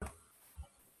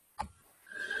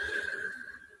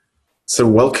So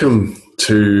welcome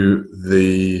to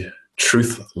the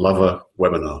Truth Lover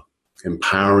webinar,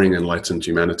 Empowering Enlightened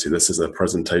Humanity. This is a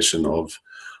presentation of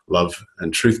Love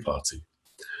and Truth Party.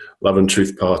 Love and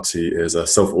Truth Party is a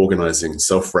self-organizing,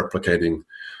 self-replicating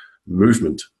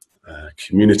movement,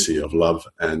 community of love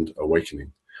and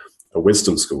awakening, a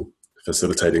wisdom school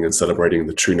facilitating and celebrating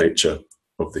the true nature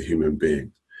of the human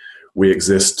being. We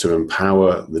exist to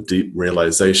empower the deep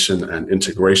realization and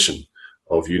integration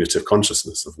of unitive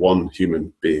consciousness of one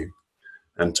human being,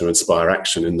 and to inspire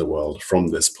action in the world from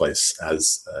this place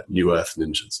as New Earth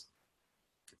Ninjas.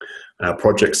 Our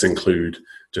projects include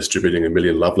distributing 1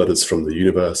 million love letters from the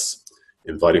universe,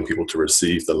 inviting people to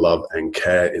receive the love and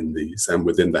care in these and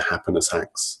within the happiness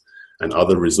hacks, and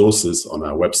other resources on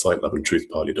our website,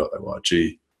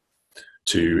 loveandtruthparty.org,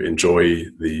 to enjoy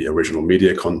the original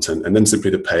media content and then simply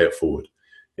to pay it forward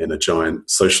in a giant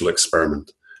social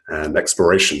experiment and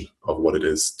exploration of what it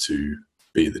is to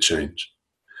be the change.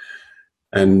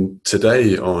 And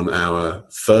today on our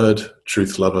third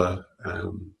Truth Lover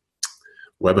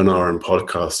webinar and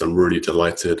podcast, I'm really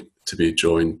delighted to be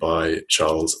joined by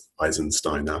Charles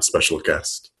Eisenstein, our special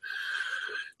guest.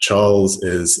 Charles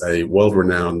is a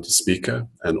world-renowned speaker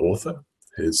and author.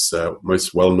 His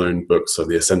most well-known books are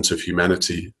The Ascent of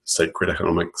Humanity, Sacred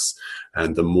Economics,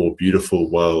 and The More Beautiful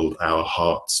World Our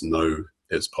Hearts Know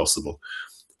Is Possible.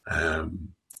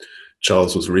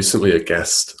 Charles was recently a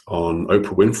guest on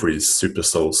Oprah Winfrey's Super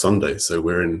Soul Sunday, so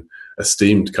we're in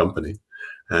esteemed company,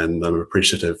 and I'm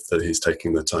appreciative that he's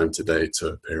taking the time today to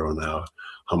appear on our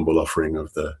humble offering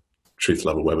of the Truth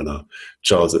Lover webinar.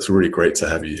 Charles, it's really great to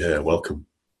have you here. Welcome.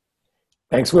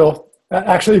 Thanks, Will.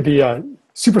 Actually, the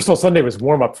Super Soul Sunday was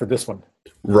warm-up for this one.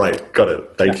 Right, got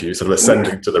it. Thank you. Sort of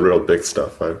ascending to the real big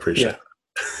stuff. I appreciate it.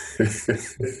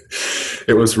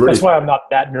 It was really... That's why I'm not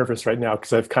that nervous right now,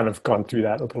 because I've kind of gone through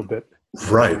that a little bit.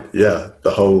 Right, yeah.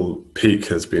 The whole peak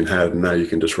has been had, and now you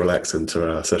can just relax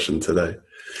into our session today.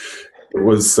 It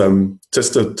was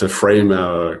just to frame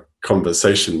our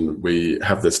conversation, we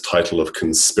have this title of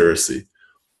conspiracy.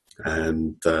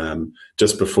 And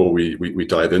just before we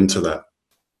dive into that,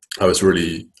 I was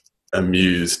really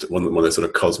amused, one of those sort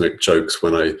of cosmic jokes,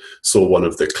 when I saw one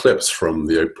of the clips from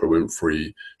the Oprah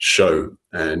Winfrey show,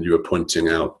 and you were pointing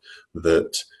out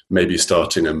that maybe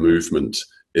starting a movement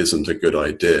isn't a good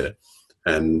idea.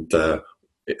 And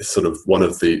it's sort of one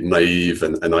of the naive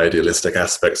and idealistic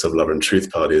aspects of Love and Truth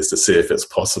Party is to see if it's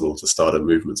possible to start a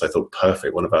movement. So I thought,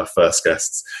 perfect. One of our first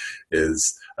guests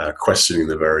is questioning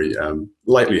the very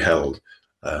lightly held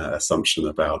assumption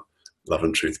about Love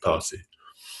and Truth Party.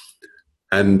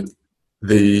 And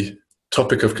the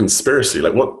topic of conspiracy,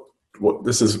 like what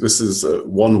this is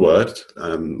one word.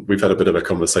 We've had a bit of a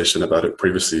conversation about it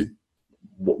previously.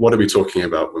 What are we talking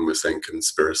about when we're saying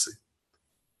conspiracy?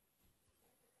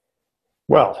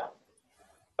 Well,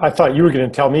 I thought you were going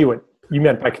to tell me what you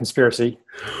meant by conspiracy.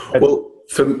 Well,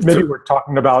 maybe we're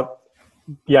talking about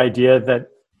the idea that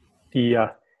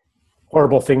the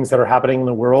horrible things that are happening in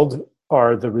the world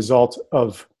are the result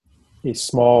of a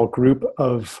small group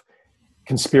of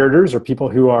conspirators or people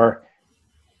who are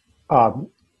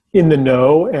in the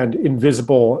know and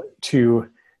invisible to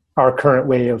our current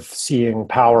way of seeing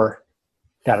power,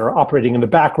 that are operating in the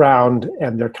background,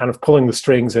 and they're kind of pulling the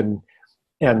strings, and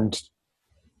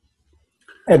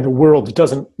the world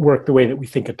doesn't work the way that we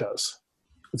think it does.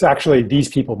 It's actually these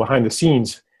people behind the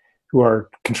scenes who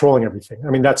are controlling everything. I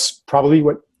mean, that's probably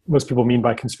what most people mean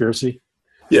by conspiracy.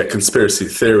 Yeah, conspiracy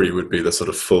theory would be the sort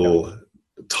of full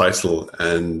title.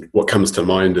 And what comes to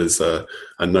mind is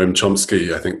Noam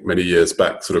Chomsky, I think many years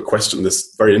back, sort of questioned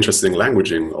this very interesting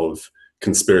languaging of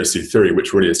conspiracy theory,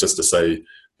 which really is just to say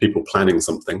people planning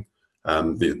something.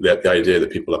 The idea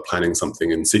that people are planning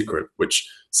something in secret, which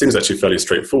seems actually fairly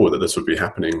straightforward, that this would be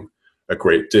happening a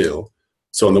great deal.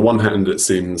 So on the one hand, it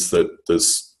seems that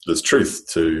there's truth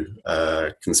to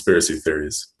conspiracy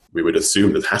theories. We would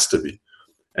assume that has to be.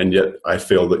 And yet I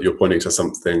feel that you're pointing to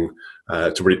something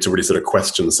to really sort of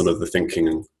question some of the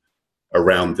thinking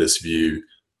around this view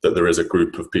that there is a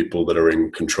group of people that are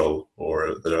in control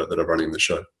or that are running the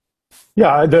show.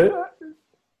 Yeah,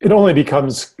 it only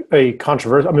becomes a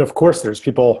controversy. I mean, of course, there's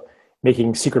people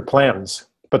making secret plans,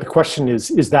 but the question is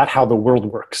that how the world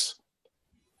works?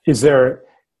 Is there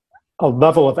a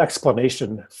level of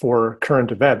explanation for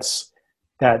current events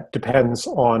that depends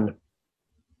on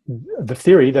the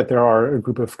theory that there are a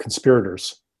group of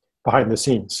conspirators behind the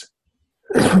scenes?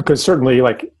 Because certainly,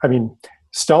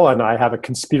 Stella and I have a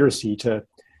conspiracy to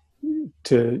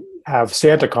have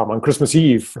Santa come on Christmas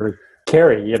Eve for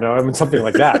Carrie, something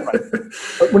like that.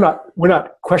 But we're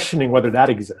not questioning whether that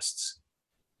exists.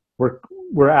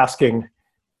 We're asking,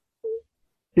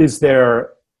 is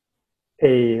there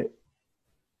a,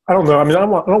 I don't know. I mean, I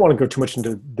don't want to go too much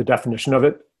into the definition of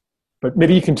it, but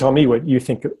maybe you can tell me what you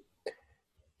think. I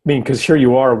mean, because here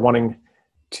you are wanting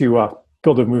to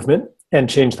build a movement and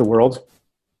change the world.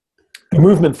 The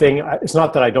movement thing, it's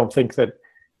not that I don't think that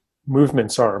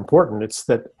movements are important. It's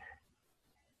that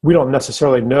we don't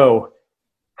necessarily know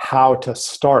how to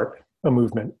start a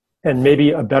movement. And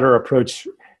maybe a better approach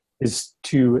is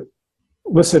to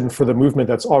listen for the movement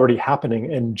that's already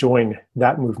happening and join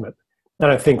that movement.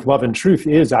 And I think Love and Truth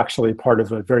is actually part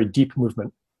of a very deep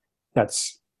movement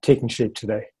that's taking shape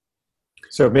today.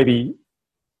 So maybe,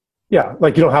 yeah,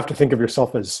 like you don't have to think of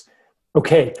yourself as,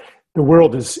 okay, the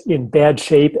world is in bad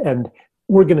shape and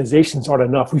organizations aren't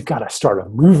enough. We've got to start a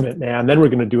movement, man. Then we're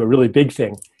going to do a really big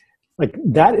thing. Like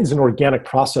that is an organic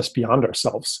process beyond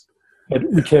ourselves that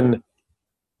we can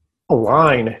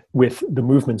align with the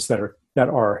movements that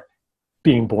are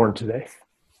being born today.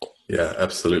 Yeah,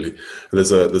 absolutely.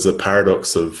 There's a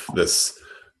paradox of this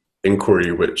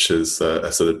inquiry, which is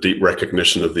a sort of deep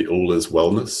recognition of the all is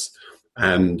wellness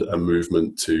and a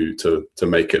movement to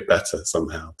make it better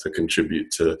somehow, to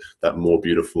contribute to that more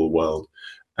beautiful world.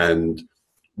 And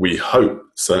we hope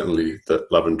certainly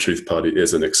that Love and Truth Party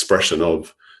is an expression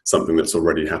of something that's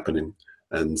already happening.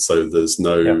 And so there's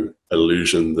no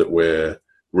illusion that we're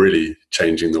really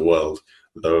changing the world,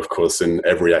 though of course in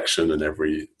every action and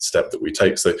every step that we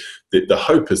take. So the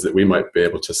hope is that we might be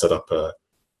able to set up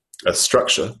a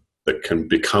structure that can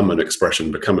become an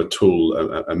expression, become a tool,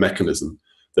 a mechanism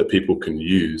that people can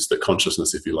use, that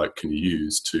consciousness, if you like, can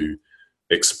use to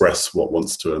express what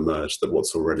wants to emerge, that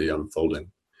what's already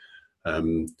unfolding.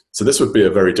 So this would be a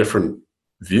very different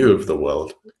view of the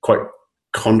world, quite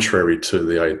contrary to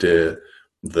the idea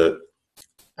that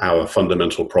our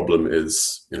fundamental problem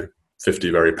is,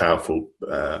 50 very powerful,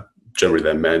 generally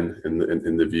they're men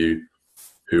in the view,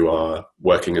 who are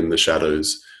working in the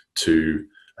shadows to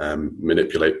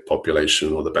manipulate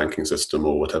population or the banking system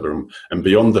or whatever. And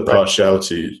beyond the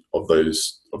partiality of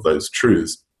those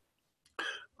truths,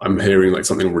 I'm hearing like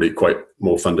something really quite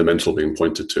more fundamental being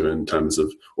pointed to in terms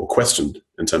of, or questioned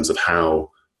in terms of how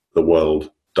the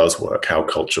world does work, how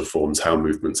culture forms, how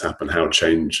movements happen, how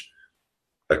change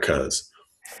occurs.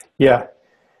 Yeah.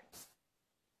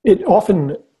 It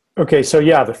often,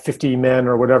 the 50 men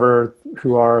or whatever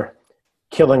who are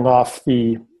killing off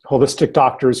the holistic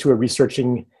doctors who are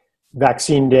researching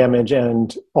vaccine damage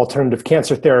and alternative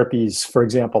cancer therapies, for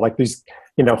example, like these,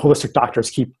 holistic doctors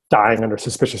keep dying under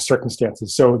suspicious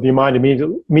circumstances. So the mind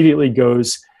immediately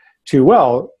goes to,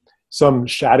 well, some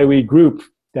shadowy group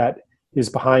that is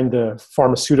behind the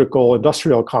pharmaceutical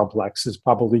industrial complex is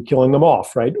probably killing them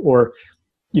off, right? Or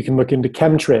you can look into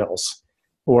chemtrails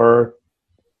or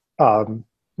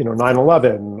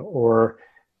 9/11 or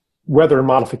weather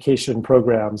modification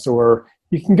programs, or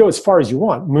you can go as far as you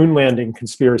want, moon landing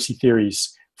conspiracy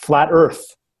theories, flat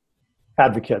earth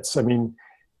advocates. I mean,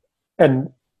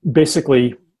 and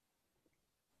basically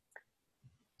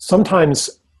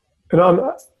sometimes, and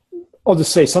I'll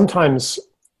just say sometimes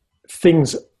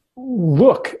things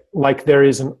look like there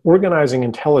is an organizing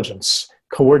intelligence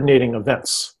coordinating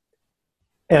events.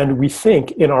 And we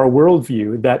think in our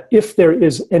worldview that if there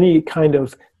is any kind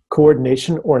of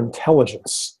coordination or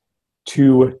intelligence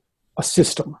to a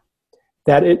system,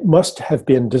 that it must have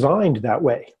been designed that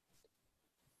way.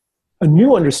 A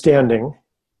new understanding,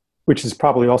 which is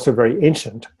probably also very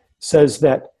ancient, says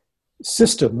that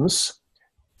systems,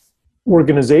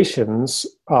 organizations,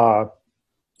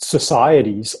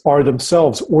 societies are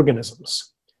themselves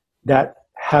organisms that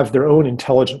have their own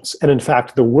intelligence. And in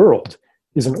fact, the world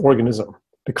is an organism.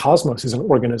 The cosmos is an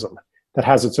organism that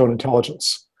has its own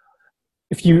intelligence.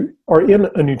 If you are in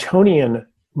a Newtonian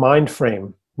mind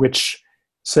frame, which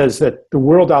says that the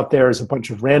world out there is a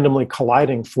bunch of randomly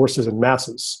colliding forces and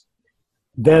masses,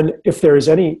 then if there is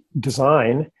any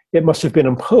design, it must have been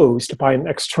imposed by an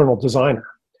external designer.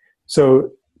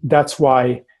 So that's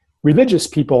why religious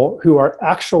people who are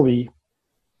actually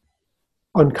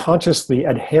unconsciously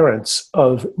adherents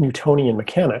of Newtonian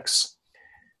mechanics,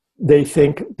 they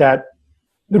think that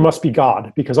there must be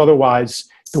God, because otherwise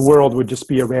the world would just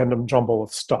be a random jumble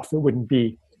of stuff. It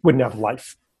wouldn't have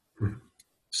life. Mm-hmm.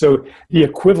 So the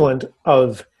equivalent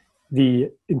of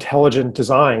the intelligent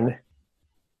design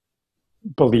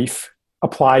belief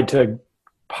applied to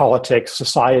politics,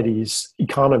 societies,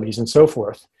 economies, and so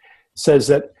forth says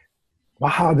that,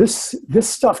 wow, this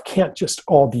stuff can't just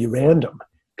all be random,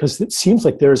 because it seems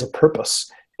like there is a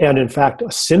purpose, and in fact,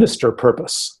 a sinister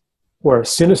purpose or a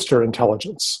sinister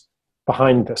intelligence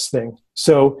behind this thing.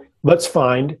 So let's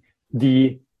find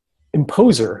the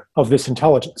imposer of this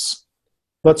intelligence.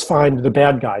 Let's find the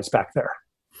bad guys back there.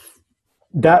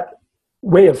 That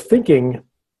way of thinking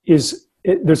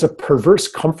there's a perverse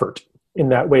comfort in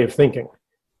that way of thinking,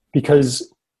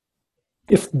 because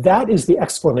if that is the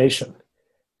explanation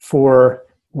for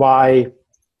why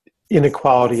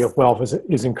inequality of wealth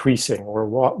is increasing, or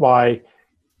why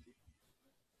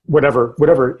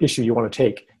whatever issue you want to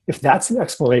take, if that's the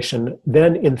explanation,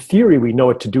 then in theory we know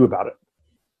what to do about it.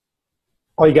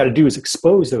 All you got to do is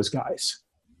expose those guys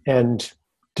and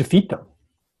defeat them,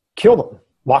 kill them,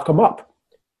 lock them up,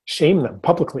 shame them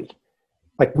publicly.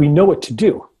 Like, we know what to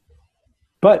do.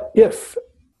 But if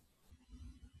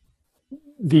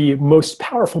the most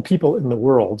powerful people in the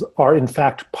world are in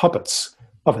fact puppets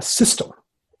of a system,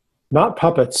 not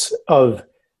puppets of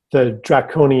the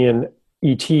draconian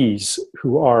ETs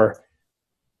who are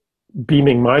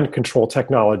beaming mind control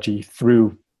technology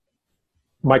through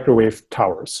microwave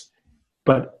towers,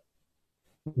 but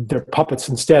they're puppets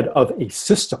instead of a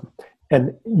system,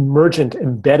 an emergent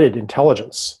embedded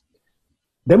intelligence,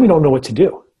 then we don't know what to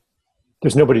do.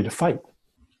 There's nobody to fight.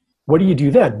 What do you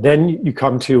do then? Then you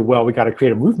come to, well, we got to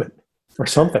create a movement or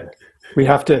something. We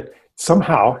have to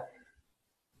somehow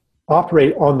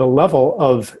operate on the level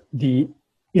of the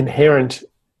inherent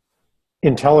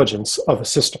intelligence of a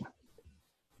system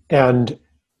and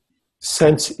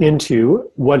sense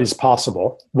into what is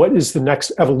possible, what is the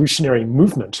next evolutionary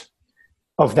movement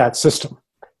of that system,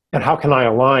 and how can I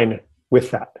align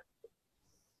with that?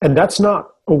 And that's not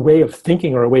a way of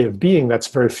thinking or a way of being that's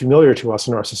very familiar to us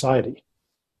in our society,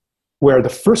 where the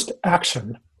first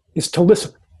action is to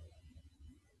listen.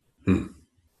 Be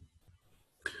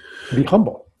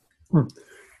humble.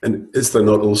 And is there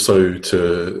not also,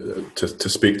 to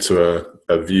speak to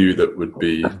a view that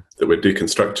we're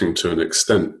deconstructing to an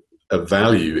extent, a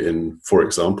value in, for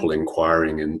example,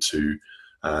 inquiring into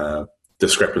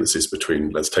discrepancies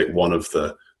between, let's take one of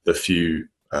the few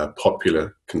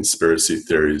popular conspiracy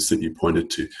theories that you pointed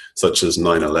to, such as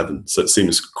 9/11. So it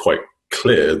seems quite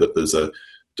clear that there's a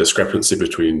discrepancy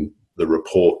between the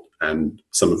report and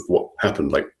some of what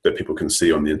happened, like that people can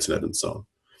see on the internet and so on.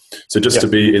 So just to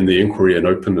be in the inquiry and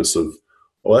openness of,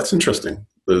 well, that's interesting.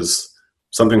 There's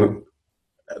something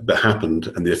that happened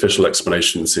and the official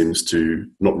explanation seems to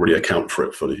not really account for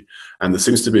it fully. And there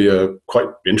seems to be a quite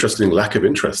interesting lack of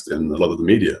interest in a lot of the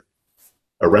media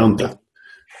around that.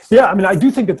 Yeah, I mean, I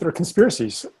do think that there are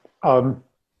conspiracies.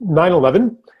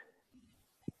 9/11,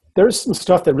 there's some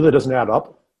stuff that really doesn't add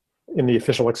up in the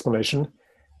official explanation.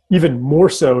 Even more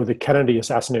so the Kennedy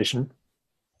assassination.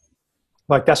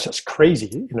 Like, that's just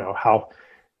crazy, how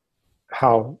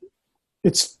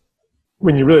it's,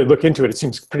 when you really look into it, it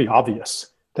seems pretty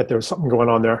obvious that there was something going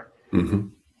on there. Mm-hmm.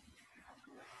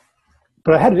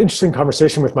 But I had an interesting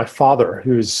conversation with my father,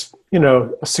 who's, a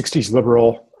 60s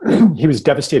liberal. He was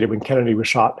devastated when Kennedy was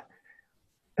shot.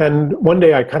 And one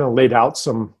day I kind of laid out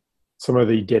some of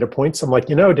the data points. I'm like,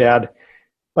 Dad,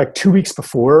 like 2 weeks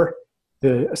before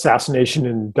the assassination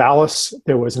in Dallas,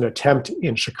 there was an attempt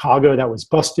in Chicago that was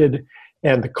busted,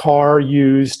 and the car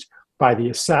used by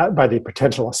the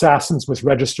potential assassins was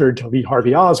registered to Lee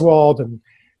Harvey Oswald, and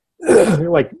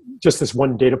like just this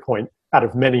one data point out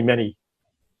of many, many.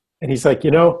 And he's like,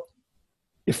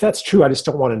 if that's true, I just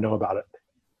don't want to know about it.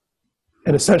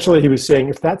 And essentially he was saying,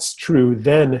 if that's true,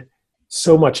 then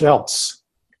so much else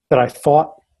that I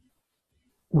thought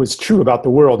was true about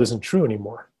the world isn't true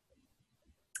anymore.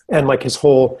 And like his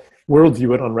whole worldview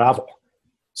would unravel.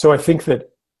 So I think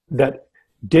that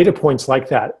data points like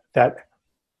that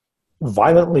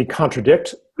violently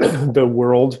contradict the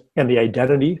world and the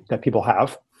identity that people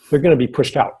have, they're going to be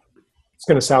pushed out. It's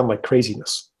going to sound like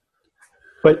craziness.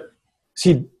 But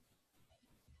see,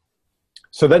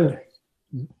 so then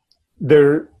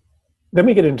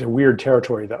we get into weird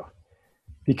territory though,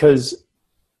 because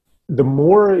the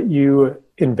more you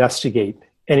investigate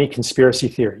any conspiracy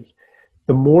theory,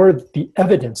 the more the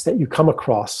evidence that you come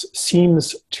across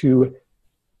seems to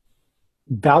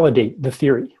validate the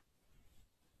theory.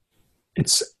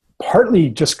 It's partly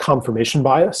just confirmation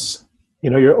bias.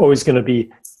 You're always going to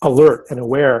be alert and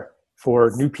aware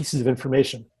for new pieces of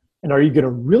information. And are you going to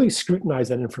really scrutinize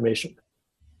that information?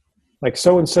 Like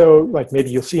so-and-so, like maybe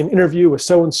you'll see an interview with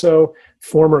so-and-so,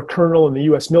 former colonel in the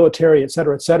US military, et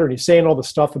cetera, and he's saying all the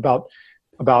stuff about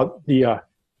the,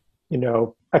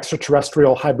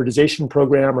 extraterrestrial hybridization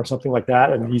program or something like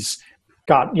that. And he's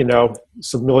got,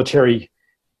 some military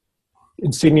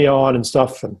insignia on and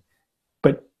stuff.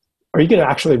 But are you going to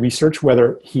actually research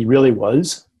whether he really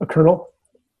was a colonel?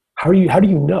 How do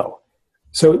you know?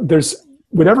 So there's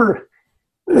whatever,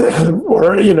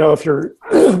 or, if you're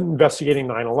investigating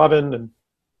 9/11 and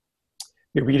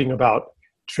you're reading about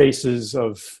traces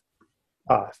of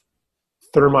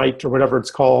thermite or whatever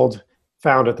it's called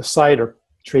found at the site, or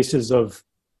traces of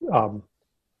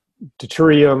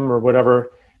deuterium or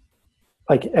whatever,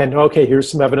 like, and okay, here's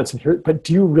some evidence, and here, but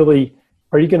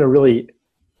are you going to really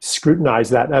scrutinize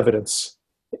that evidence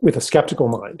with a skeptical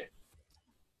mind?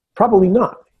 Probably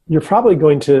not. You're probably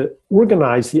going to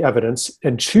organize the evidence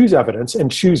and choose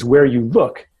where you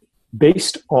look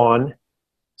based on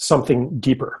something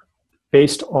deeper,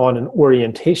 based on an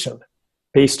orientation,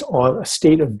 based on a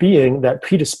state of being that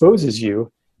predisposes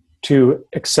you to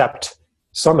accept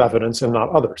some evidence and not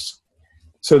others.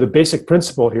 So the basic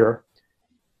principle here,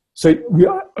 so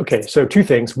two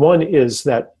things. One is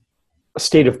that a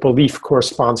state of belief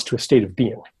corresponds to a state of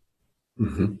being.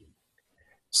 Mm-hmm.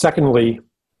 Secondly,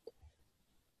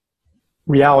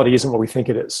 reality isn't what we think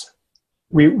it is.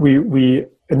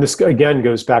 And this again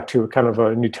goes back to a kind of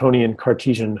a Newtonian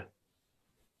Cartesian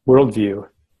worldview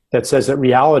that says that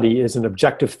reality is an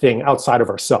objective thing outside of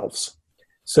ourselves.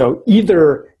 So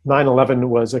either 9/11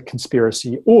 was a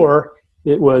conspiracy or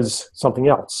it was something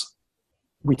else.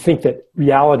 We think that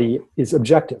reality is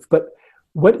objective. But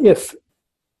what if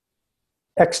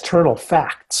external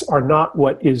facts are not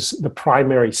what is the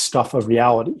primary stuff of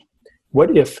reality?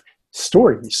 What if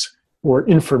stories or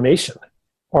information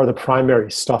are the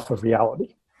primary stuff of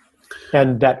reality?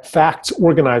 And that facts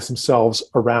organize themselves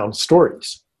around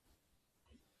stories.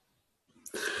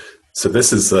 So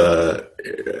this is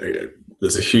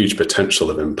there's a huge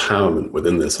potential of empowerment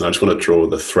within this. And I just want to draw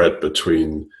the thread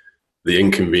between the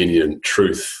inconvenient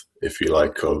truth, if you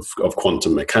like, of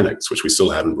quantum mechanics, which we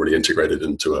still haven't really integrated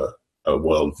into a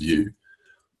worldview,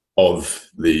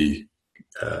 of the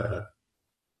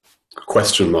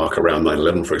question mark around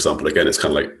 9/11, for example. Again, it's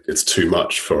kind of like it's too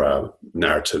much for our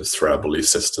narratives, for our belief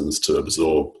systems to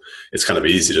absorb. It's kind of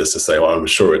easy just to say, "Well, I'm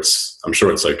sure it's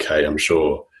okay. I'm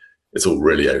sure it's all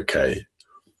really okay."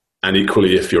 And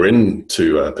equally, if you're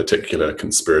into a particular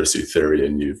conspiracy theory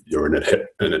and you're an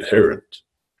adherent,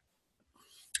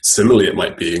 similarly, it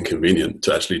might be inconvenient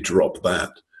to actually drop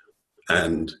that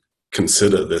and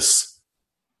consider this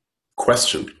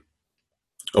question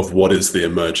of what is the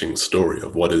emerging story,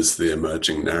 of what is the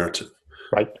emerging narrative.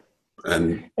 Right.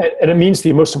 And it means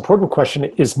the most important question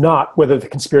is not whether the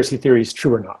conspiracy theory is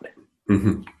true or not.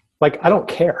 Mm-hmm. Like, I don't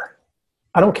care.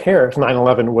 I don't care if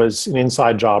 9/11 was an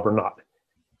inside job or not.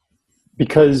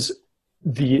 Because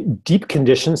the deep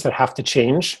conditions that have to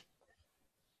change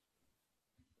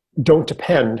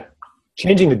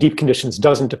changing the deep conditions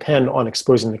doesn't depend on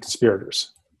exposing the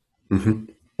conspirators.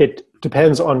 Mm-hmm. It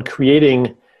depends on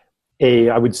creating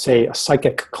I would say, a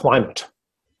psychic climate,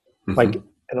 mm-hmm. like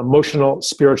an emotional,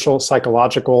 spiritual,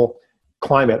 psychological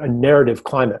climate, a narrative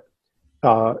climate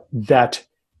that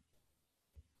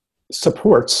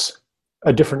supports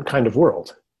a different kind of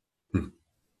world. Mm-hmm.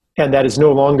 And that is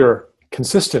no longer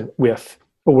consistent with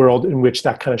a world in which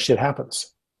that kind of shit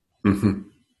happens. Mm-hmm.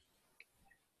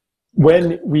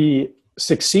 When we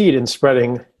succeed in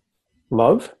spreading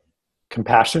love,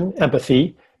 compassion,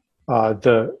 empathy,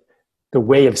 the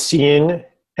way of seeing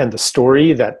and the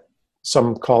story that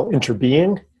some call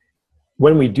interbeing,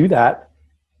 when we do that,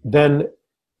 then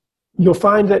you'll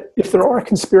find that if there are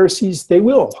conspiracies, they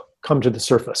will come to the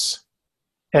surface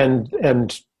and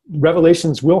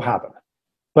revelations will happen.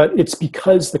 But it's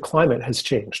because the climate has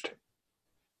changed.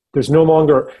 There's no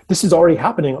longer, this is already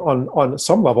happening on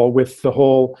some level with the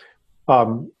whole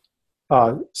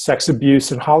sex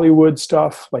abuse in Hollywood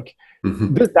stuff. Like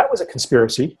mm-hmm. that was a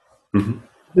conspiracy. Mm-hmm.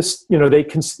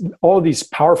 All of these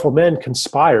powerful men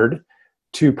conspired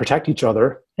to protect each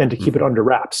other and to keep mm-hmm. it under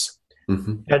wraps.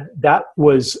 Mm-hmm. And that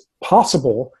was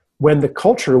possible when the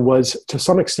culture was to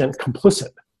some extent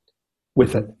complicit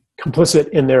with it, complicit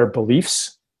in their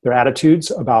beliefs, their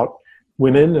attitudes about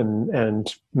women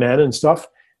and men and stuff,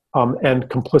 and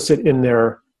complicit in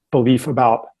their belief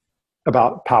about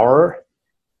power.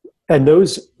 And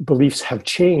those beliefs have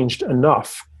changed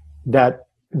enough that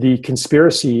the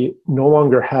conspiracy no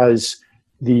longer has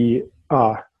the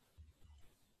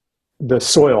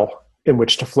soil in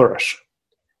which to flourish.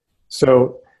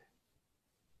 So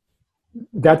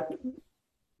that's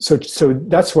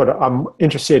what I'm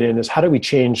interested in, is how do we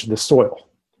change the soil?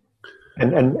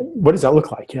 And what does that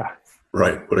look like? Yeah.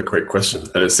 Right. What a great question.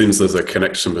 And it seems there's a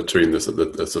connection between the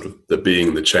sort of the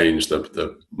being, the change,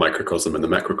 the microcosm and the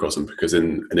macrocosm, because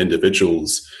in an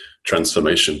individual's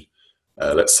transformation,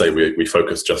 let's say we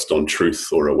focus just on truth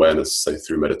or awareness, say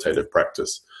through meditative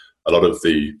practice, a lot of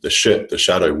the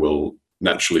shadow will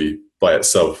naturally by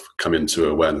itself come into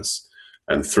awareness.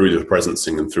 And through the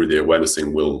presencing and through the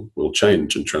awarenessing will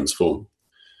change and transform.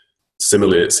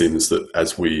 Similarly, it seems that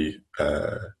as we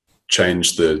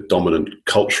change the dominant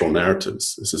cultural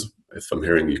narratives, this is, if I'm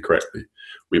hearing you correctly,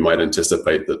 we might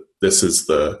anticipate that this is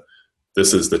the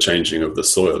this is the changing of the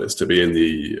soil, is to be in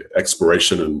the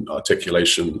exploration and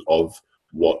articulation of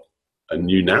what a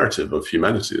new narrative of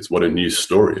humanity is, what a new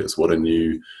story is, what a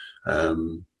new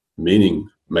meaning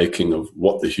making of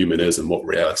what the human is and what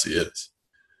reality is.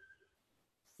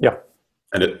 Yeah.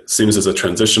 And it seems as a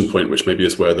transition point, which maybe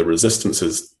is where the resistance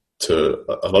is to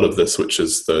a lot of this, which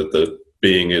is the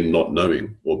being in not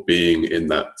knowing, or being in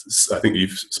that. I think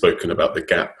you've spoken about the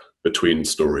gap between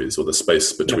stories, or the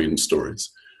space between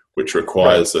stories, which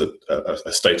requires a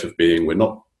state of being we're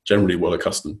not generally well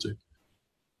accustomed to.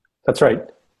 That's right.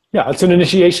 Yeah, it's an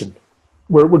initiation.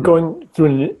 We're going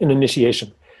through an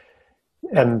initiation.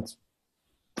 And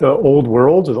the old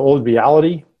world, or the old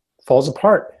reality, falls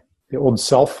apart. The old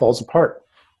self falls apart.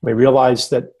 We realize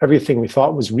that everything we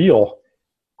thought was real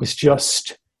was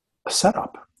just a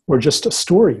setup, or just a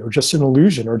story, or just an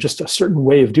illusion, or just a certain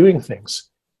way of doing things.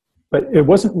 But it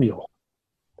wasn't real.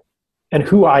 And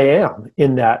who I am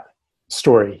in that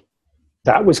story,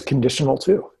 that was conditional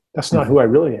too. That's not who I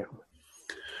really am.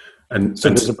 And so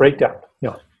there's a breakdown.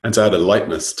 Yeah. And to add a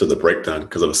lightness to the breakdown,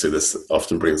 because obviously this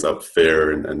often brings up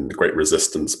fear and great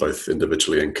resistance, both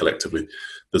individually and collectively.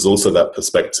 There's also that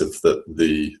perspective that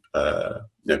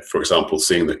for example,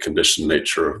 seeing the conditioned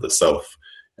nature of the self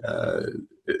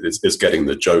is getting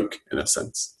the joke, in a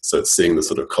sense. So it's seeing the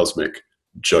sort of cosmic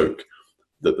joke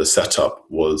that the setup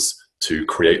was to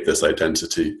create this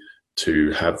identity,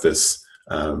 to have this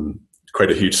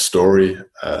create a huge story,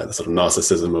 the sort of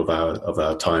narcissism of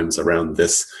our times around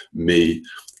this me,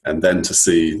 and then to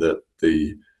see that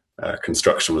the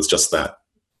construction was just that.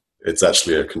 It's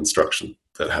actually a construction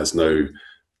that has no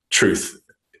truth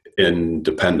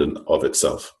independent of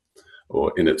itself,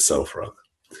 or in itself rather.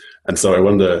 And so I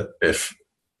wonder if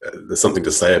there's something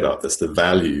to say about this, the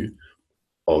value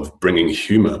of bringing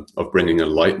humor, of bringing a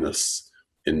lightness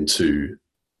into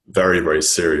very, very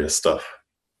serious stuff.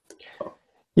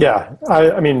 Yeah,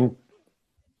 I mean,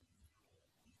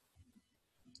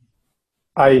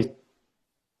 I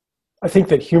think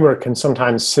that humor can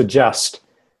sometimes suggest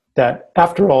that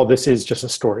after all, this is just a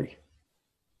story.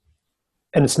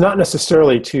 And it's not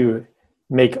necessarily to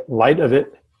make light of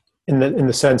it in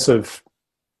the sense of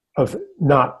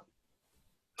not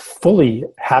fully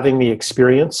having the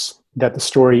experience that the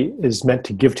story is meant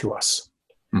to give to us.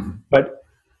 Mm-hmm. But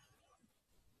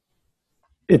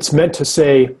it's meant to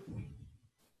say,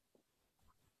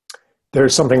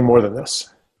 there's something more than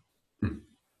this. Mm-hmm.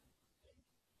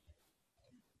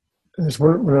 There's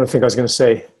one other thing I was going to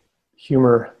say,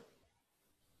 humor.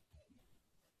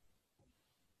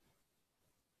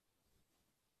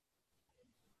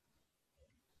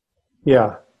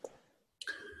 Yeah.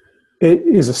 It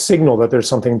is a signal that there's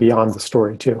something beyond the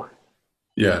story too.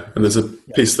 Yeah, and there's a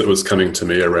piece that was coming to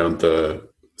me around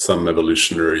some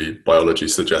evolutionary biology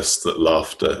suggests that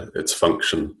laughter, its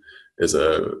function, is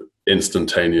a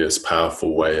instantaneous,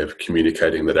 powerful way of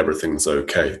communicating that everything's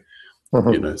okay.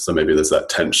 Mm-hmm. So maybe there's that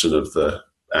tension of the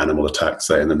animal attack,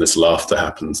 say, and then this laughter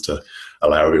happens to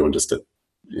allow everyone just to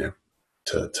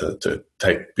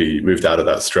be moved out of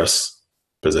that stress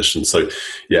position. So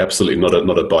yeah, absolutely not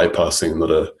a bypassing,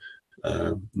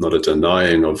 not a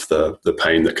denying of the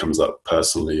pain that comes up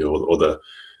personally, or the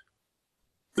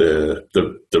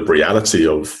reality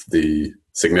of the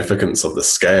significance of the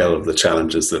scale of the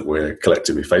challenges that we're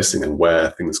collectively facing and where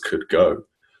things could go,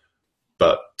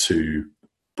 but to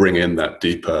bring in that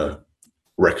deeper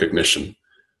recognition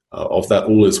of that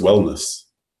all is wellness.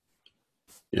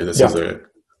 This is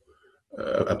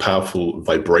a powerful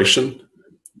vibration,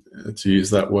 to use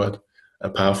that word, a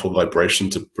powerful vibration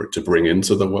to bring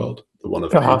into the world, the one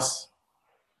of peace.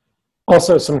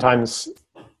 Also, sometimes,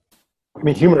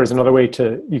 humor is another way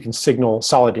you can signal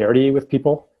solidarity with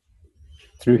people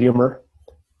through humor,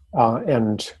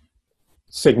 and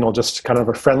signal just kind of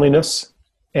a friendliness.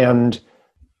 And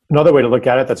another way to look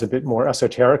at it that's a bit more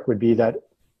esoteric would be that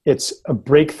it's a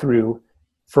breakthrough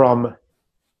from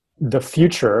the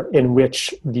future in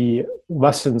which the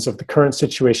lessons of the current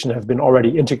situation have been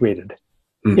already integrated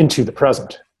into the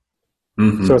present.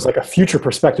 Mm-hmm. So it's like a future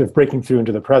perspective breaking through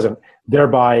into the present,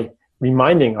 thereby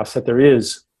reminding us that there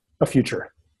is a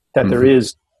future, that there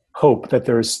is hope, that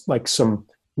there's like some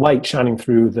light shining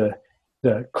through the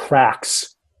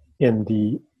cracks in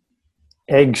the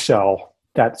eggshell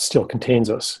that still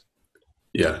contains us.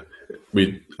 Yeah.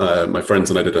 My friends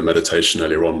and I did a meditation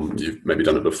earlier on. You've maybe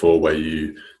done it before, where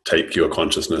you take your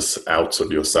consciousness out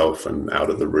of yourself and out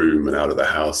of the room and out of the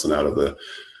house and out of the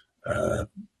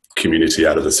community,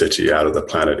 out of the city, out of the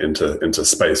planet into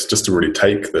space, just to really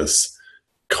take this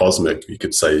cosmic, you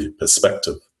could say,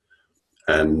 perspective.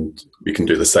 And we can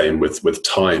do the same with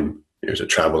time, to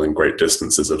travel in great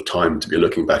distances of time, to be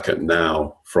looking back at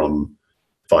now from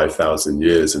 5,000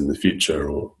 years in the future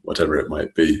or whatever it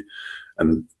might be.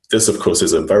 And this, of course,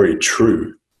 is a very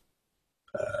true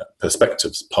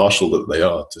perspectives, partial that they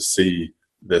are, to see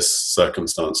this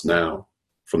circumstance now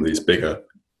from these bigger,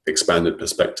 expanded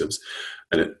perspectives.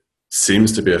 And it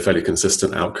seems to be a fairly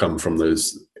consistent outcome from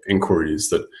those inquiries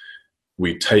that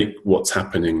we take what's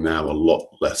happening now a lot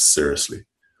less seriously.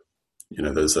 You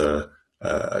know, there's a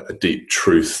deep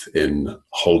truth in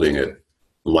holding it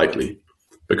lightly,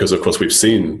 because of course we've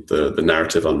seen the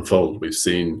narrative unfold. We've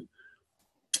seen,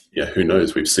 who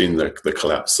knows? We've seen the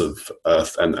collapse of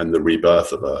Earth and the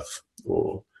rebirth of Earth,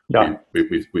 or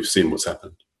we've seen what's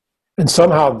happened. And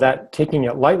somehow that taking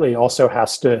it lightly also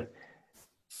has to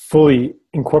fully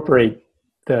incorporate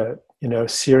the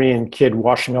Syrian kid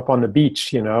washing up on the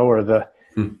beach, or the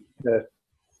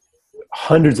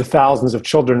hundreds of thousands of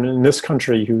children in this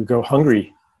country who go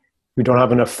hungry, who don't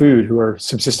have enough food, who are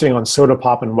subsisting on soda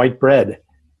pop and white bread,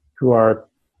 who are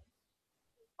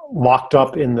locked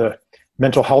up in the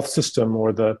mental health system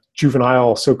or the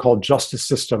juvenile so-called justice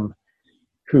system,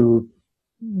 who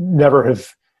never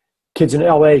have, kids in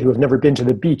LA who have never been to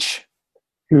the beach,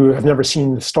 who have never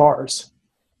seen the stars.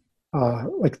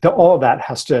 All of that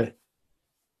has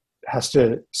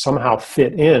to somehow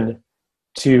fit in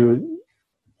to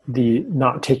the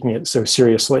not taking it so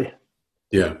seriously.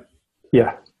 Yeah.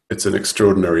 It's an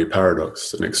extraordinary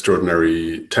paradox, an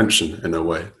extraordinary tension in a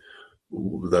way.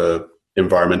 The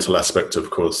environmental aspect, of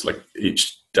course, like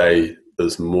each day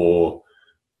there's more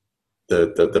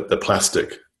the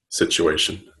plastic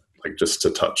situation, like just to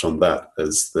touch on that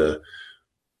as the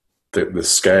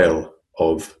scale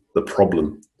of the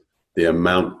problem, the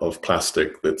amount of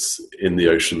plastic that's in the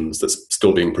oceans that's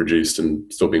still being produced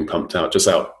and still being pumped out. Just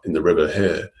out in the river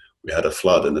here, we had a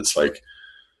flood, and it's like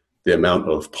the amount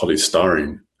of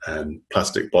polystyrene and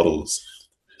plastic bottles,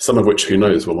 some of which, who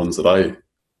knows, were ones that I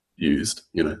used,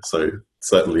 so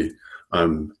certainly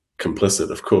I'm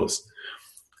complicit, of course.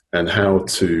 And how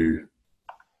to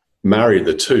marry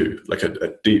the two, like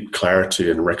a deep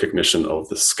clarity and recognition of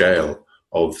the scale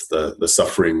of the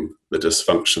suffering, the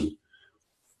dysfunction,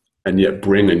 and yet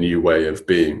bring a new way of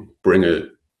being, bring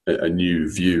a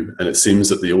new view. And it seems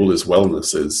that the all is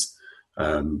wellness is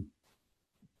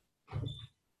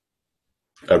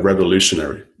a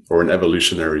revolutionary or an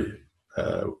evolutionary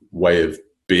way of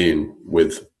being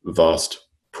with vast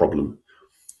problem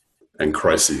and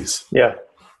crises. Yeah.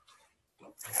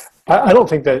 I don't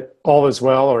think that all is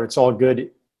well or it's all good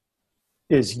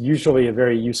is usually a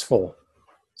very useful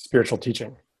spiritual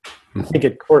teaching. I think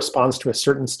it corresponds to a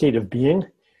certain state of being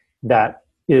that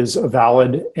is a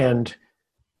valid and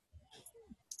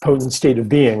potent state of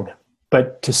being.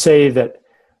 But to say that,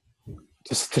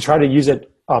 just to try to use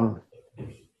it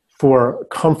for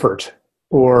comfort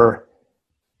or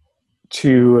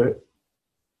to,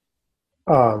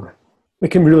 it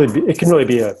can really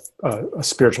be a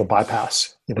spiritual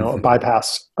bypass, a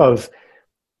bypass of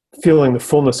feeling the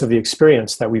fullness of the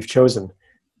experience that we've chosen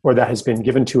or that has been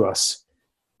given to us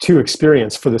to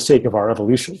experience for the sake of our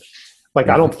evolution. Like,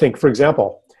 I don't think, for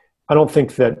example,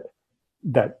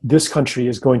 that this country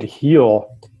is going to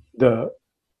heal the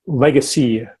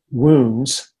legacy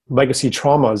wounds, legacy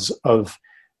traumas of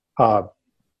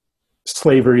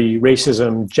slavery,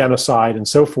 racism, genocide, and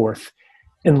so forth,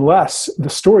 unless the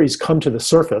stories come to the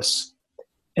surface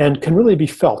and can really be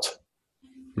felt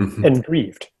and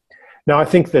grieved. Now, I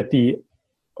think that a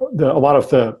lot of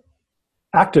the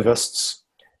activists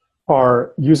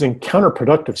are using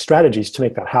counterproductive strategies to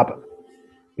make that happen.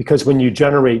 Because when you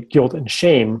generate guilt and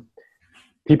shame,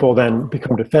 people then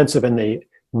become defensive and they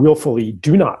willfully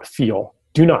do not feel,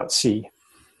 do not see,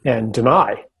 and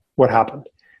deny what happened.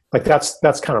 Like that's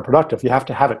counterproductive. You have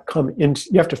to have it come in.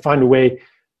 You have to find a way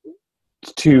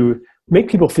to make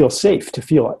people feel safe to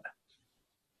feel it,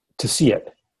 to see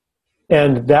it.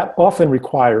 And that often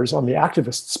requires, on the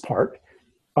activist's part,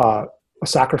 a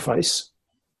sacrifice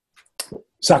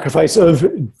of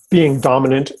being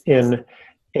dominant in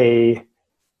a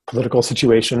political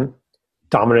situation,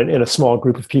 dominant in a small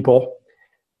group of people,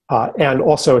 and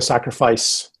also a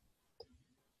sacrifice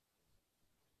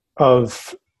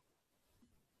of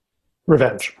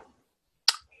revenge.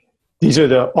 These are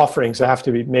the offerings that have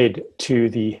to be made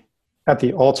at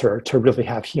the altar to really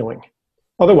have healing.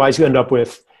 Otherwise, you end up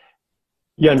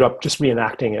just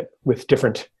reenacting it with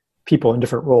different people in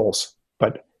different roles,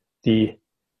 but the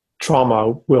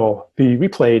trauma will be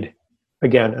replayed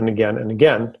again and again and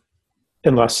again,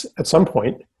 unless at some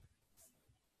point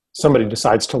somebody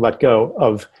decides to let go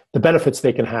of the benefits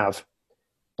they can have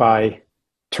by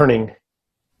turning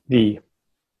the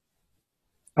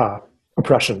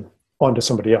oppression onto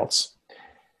somebody else.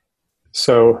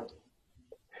 So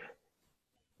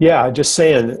Yeah, just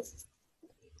saying,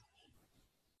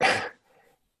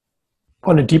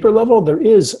 on a deeper level, there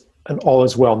is an all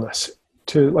is wellness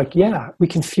to like, yeah, we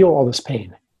can feel all this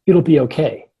pain. It'll be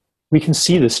okay. We can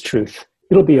see this truth.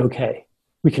 It'll be okay.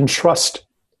 We can trust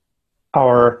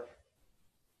our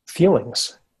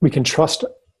feelings. We can trust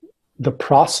the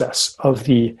process of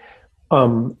the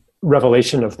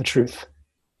revelation of the truth.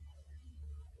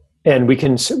 And we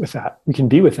can sit with that. We can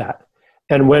be with that.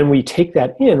 And when we take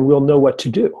that in, we'll know what to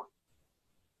do.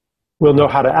 We'll know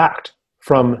how to act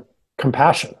from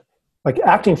compassion. Like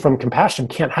acting from compassion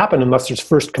can't happen unless there's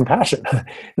first compassion,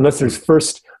 unless there's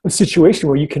first a situation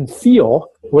where you can feel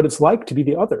what it's like to be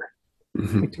the other.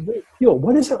 Mm-hmm. Like to really feel,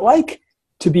 what is it like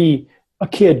to be a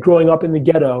kid growing up in the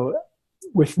ghetto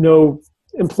with no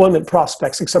employment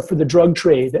prospects except for the drug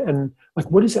trade? And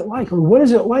like, what is it like? Or what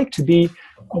is it like to be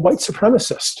a white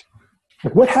supremacist?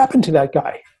 Like, what happened to that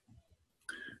guy?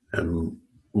 And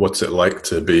what's it like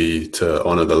to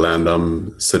honor the land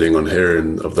I'm sitting on here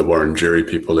of the Wurundjeri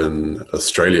people in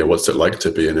Australia? What's it like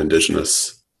to be an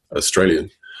Indigenous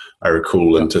Australian? I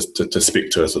recall, and to speak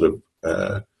to a sort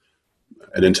of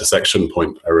an intersection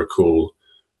point, I recall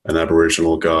an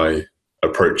Aboriginal guy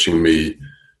approaching me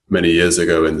many years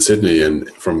ago in Sydney, and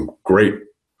from great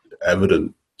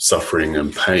evident suffering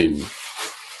and pain,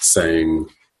 saying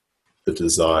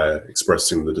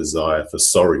expressing the desire for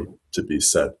sorry to be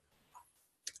said.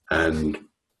 And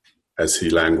as he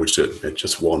languaged it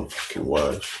just one fucking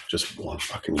word,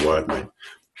 mate.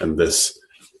 And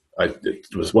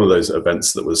it was one of those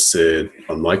events that was seared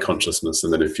on my consciousness.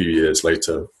 And then a few years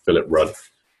later, Philip Rudd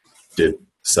did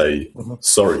say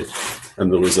sorry.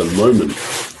 And there was a moment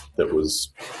that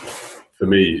was, for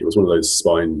me, it was one of those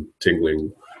spine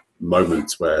tingling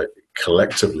moments where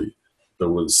collectively there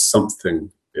was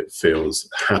something, it feels,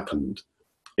 happened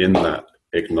in that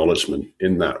acknowledgement,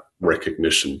 in that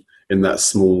recognition, in that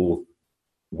small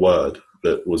word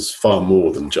that was far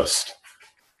more than just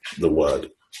the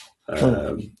word.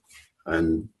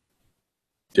 And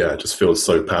yeah, it just feels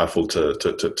so powerful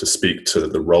to speak to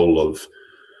the role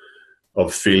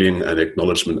of feeling and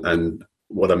acknowledgement. And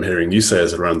what I'm hearing you say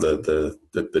is around the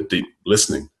deep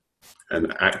listening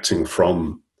and acting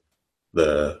from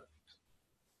the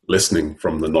listening,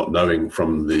 from the not knowing,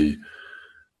 from the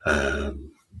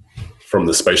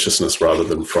spaciousness rather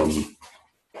than from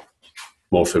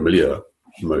more familiar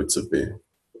modes of being.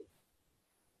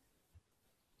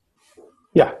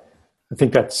 Yeah, I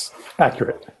think that's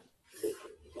accurate.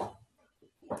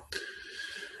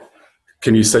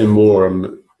 Can you say more?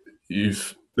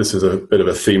 This is a bit of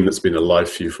a theme that's been alive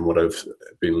for you from what I've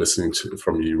been listening to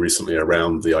from you recently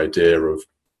around the idea of,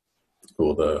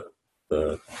 or the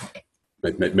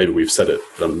maybe we've said it,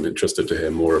 but I'm interested to hear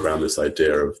more around this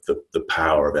idea of the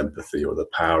power of empathy, or the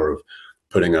power of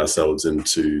putting ourselves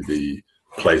into the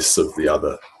place of the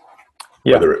other,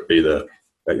 whether it be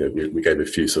we gave a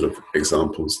few sort of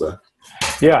examples there.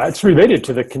 Yeah, it's related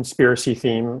to the conspiracy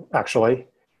theme, actually,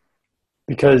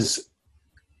 because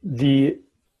the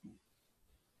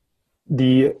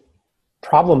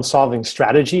problem-solving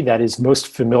strategy that is most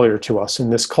familiar to us in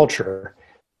this culture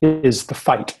is the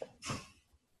fight.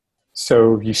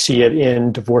 So you see it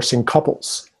in divorcing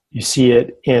couples. You see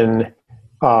it in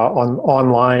on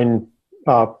online,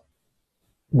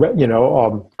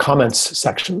 comments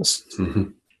sections. Mm-hmm.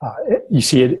 You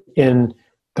see it in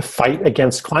the fight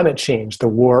against climate change, the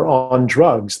war on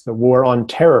drugs, the war on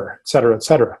terror, et cetera, et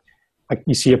cetera. Like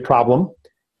you see a problem,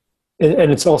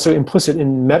 and it's also implicit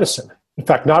in medicine. In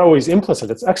fact, not always implicit;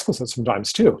 it's explicit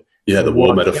sometimes too. Yeah, the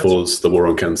war metaphors, the war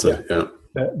on cancer. Yeah,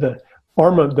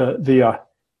 the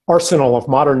arsenal of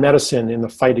modern medicine in the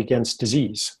fight against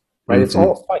disease. Right, mm-hmm. It's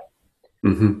all a fight.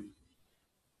 Mm-hmm.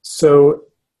 So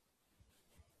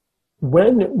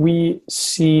when we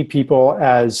see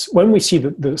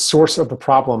the source of the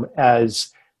problem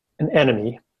as an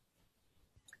enemy,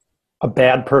 a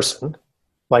bad person,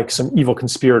 like some evil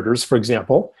conspirators, for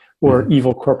example, or mm-hmm.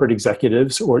 evil corporate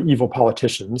executives, or evil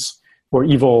politicians, or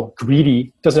evil,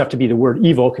 greedy, doesn't have to be the word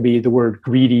evil, it could be the word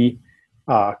greedy,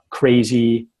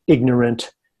 crazy,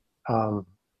 ignorant,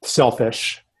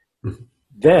 selfish, mm-hmm.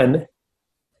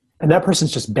 And that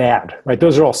person's just bad, right?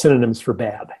 Those are all synonyms for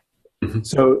bad. Mm-hmm.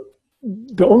 So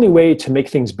the only way to make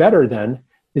things better then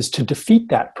is to defeat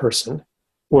that person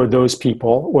or those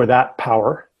people or that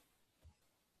power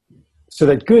so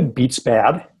that good beats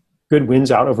bad, good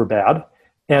wins out over bad,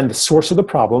 and the source of the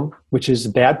problem, which is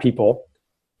bad people,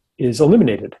 is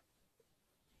eliminated.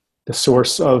 The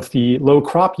source of the low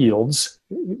crop yields,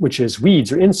 which is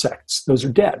weeds or insects, those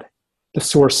are dead. The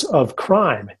source of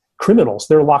crime, criminals,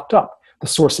 they're locked up. The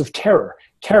source of terror,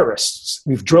 terrorists,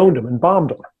 we've droned them and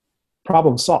bombed them.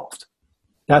 Problem solved.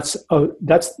 That's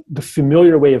the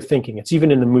familiar way of thinking. It's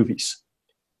even in the movies.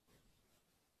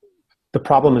 The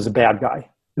problem is a bad guy.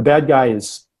 The bad guy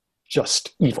is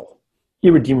just evil,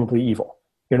 irredeemably evil.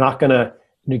 You're not going to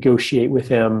negotiate with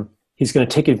him. He's going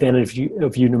to take advantage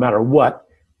of you no matter what,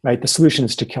 right? The solution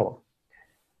is to kill him.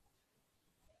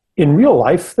 In real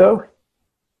life, though,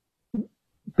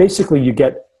 basically you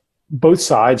get both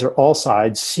sides or all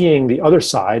sides seeing the other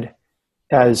side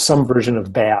as some version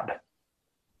of bad.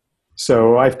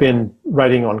 So I've been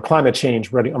writing on climate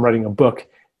change, I'm writing a book,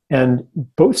 and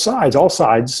both sides, all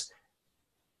sides,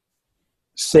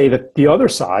 say that the other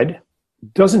side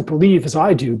doesn't believe as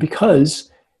I do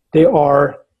because they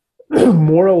are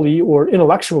morally or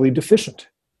intellectually deficient.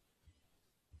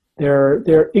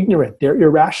 They're ignorant, they're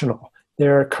irrational,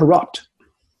 they're corrupt.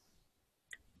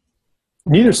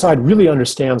 Neither side really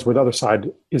understands where the other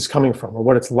side is coming from or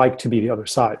what it's like to be the other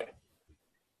side.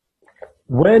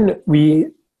 When we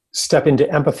step into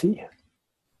empathy,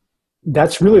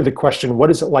 that's really the question,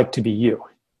 what is it like to be you?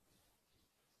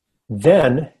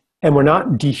 Then, and we're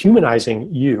not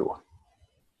dehumanizing you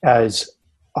as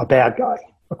a bad guy,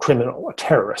 a criminal, a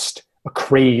terrorist, a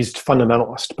crazed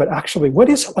fundamentalist, but actually, what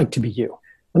is it like to be you?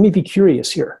 Let me be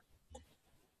curious here.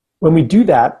 When we do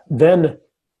that, then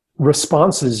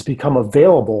responses become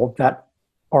available that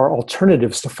are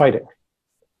alternatives to fighting.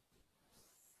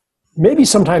 Maybe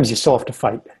sometimes you still have to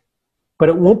fight, but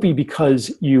it won't be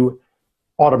because you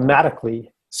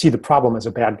automatically see the problem as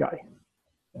a bad guy.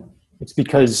 It's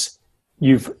because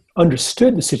you've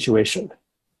understood the situation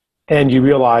and you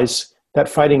realize that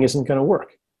fighting isn't going to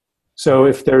work. So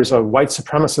if there's a white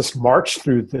supremacist march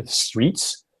through the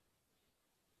streets,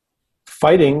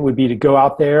 fighting would be to go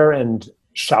out there and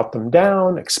shout them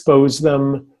down, expose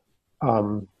them.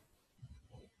 But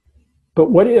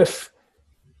what if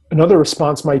another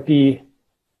response might be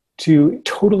to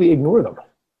totally ignore them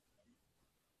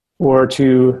or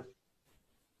to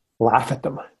laugh at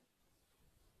them?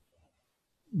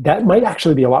 That might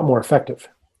actually be a lot more effective.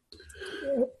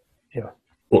 Yeah.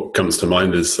 What comes to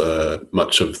mind is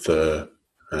much of the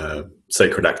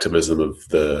sacred activism of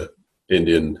the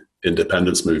Indian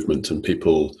independence movement and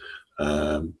people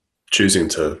choosing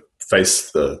to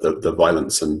face the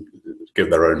violence and give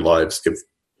their own lives, give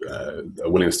a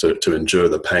willingness to endure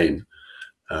the pain.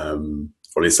 Or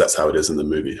at least that's how it is in the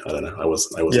movie. I don't know. I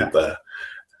wasn't there.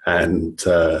 And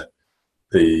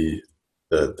the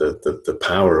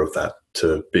power of that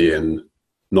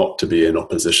not to be in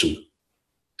opposition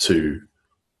to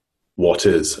what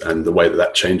is, and the way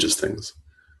that changes things,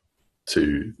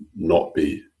 to not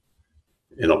be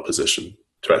in opposition,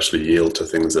 to actually yield to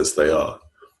things as they are.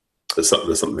 There's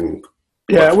something.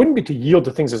 Yeah, it wouldn't be to yield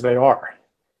to things as they are.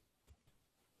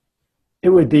 It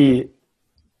would be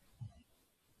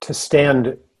to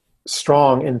stand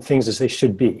strong in things as they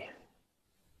should be.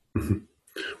 Mm-hmm.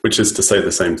 Which is to say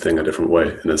the same thing a different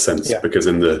way, in a sense, because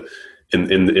in the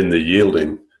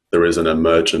yielding there is an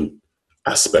emergent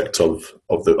aspect of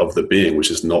the being, which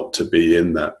is not to be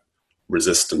in that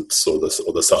resistance or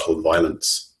the subtle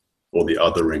violence or the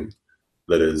othering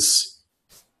that is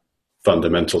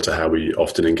fundamental to how we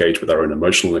often engage with our own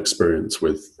emotional experience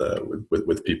with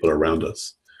people around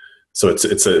us. So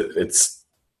it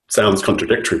sounds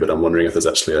contradictory, but I'm wondering if there's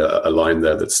actually a line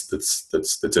there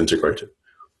that's integrated.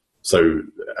 So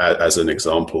as an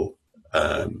example,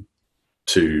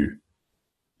 to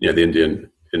the Indian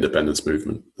independence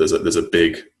movement, there's a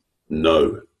big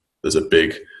no, there's a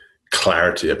big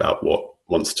clarity about what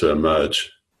wants to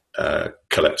emerge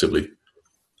collectively,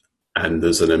 and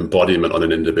there's an embodiment on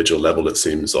an individual level, it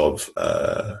seems, of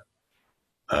a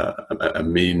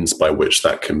means by which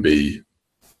that can be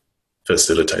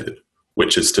facilitated,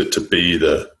 which is to be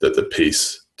the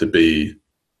peace, to be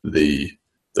the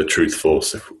truth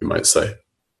force, if we might say.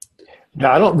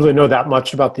 Yeah, I don't really know that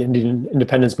much about the Indian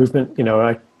independence movement.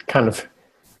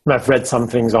 I've read some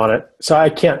things on it. So I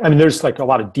can't, there's like a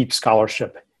lot of deep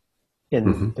scholarship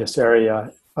in this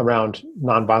area around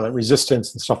nonviolent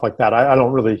resistance and stuff like that. I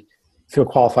don't really feel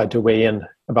qualified to weigh in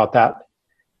about that.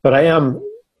 But I am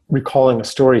recalling a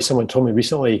story someone told me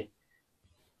recently.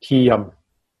 He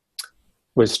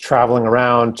was traveling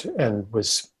around and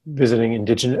was visiting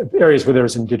indigenous areas where there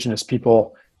was indigenous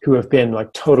people who have been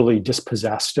like totally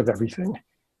dispossessed of everything.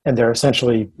 And they're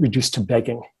essentially reduced to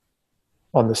begging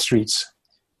on the streets.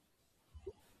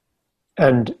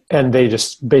 And they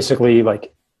just basically,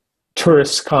 like,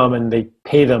 tourists come and they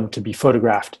pay them to be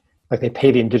photographed. Like, they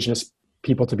pay the indigenous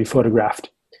people to be photographed.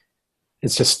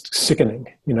 It's just sickening,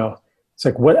 It's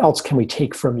like, what else can we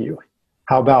take from you?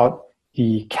 How about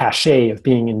the cachet of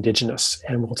being indigenous?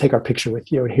 And we'll take our picture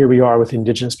with you. And here we are with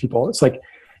indigenous people. It's like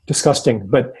disgusting.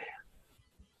 But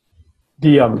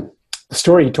the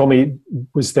story he told me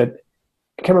was that,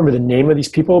 I can't remember the name of these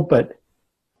people, but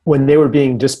when they were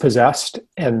being dispossessed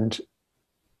and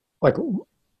like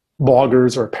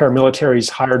loggers or paramilitaries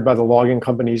hired by the logging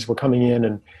companies were coming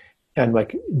in and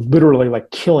like literally like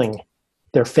killing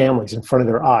their families in front of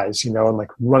their eyes, and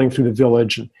like running through the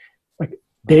village, and like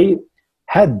they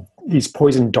had these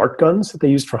poison dart guns that they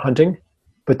used for hunting,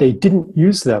 but they didn't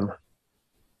use them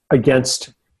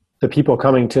against the people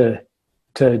coming to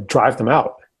drive them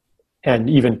out and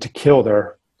even to kill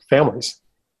their families.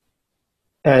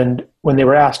 And when they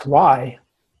were asked why,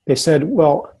 they said,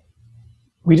 well,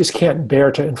 we just can't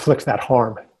bear to inflict that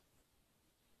harm.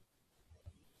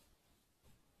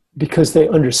 Because they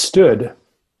understood,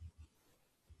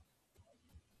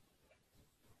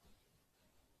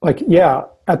 like, yeah,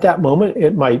 at that moment,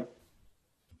 it might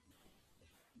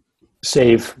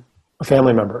save a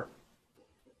family member.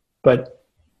 But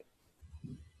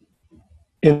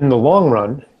in the long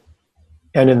run,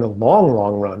 and in the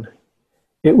long run,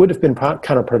 it would have been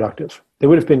counterproductive. They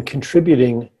would have been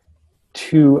contributing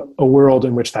to a world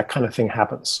in which that kind of thing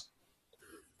happens.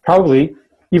 Probably,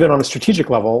 even on a strategic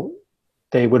level,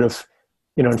 they would have,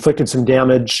 inflicted some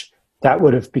damage that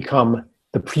would have become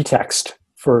the pretext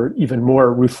for even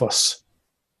more ruthless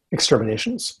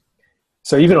exterminations.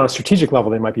 So even on a strategic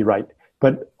level, they might be right.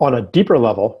 But on a deeper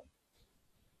level,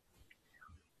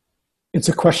 it's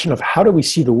a question of how do we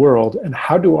see the world and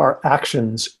how do our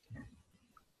actions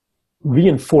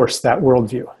reinforce that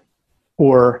worldview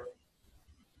or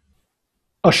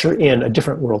usher in a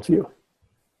different worldview?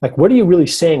 Like, what are you really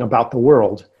saying about the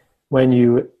world when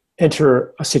you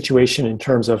enter a situation in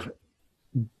terms of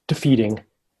defeating,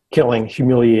 killing,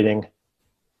 humiliating,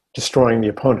 destroying the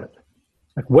opponent?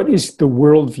 Like, what is the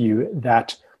worldview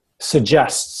that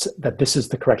suggests that this is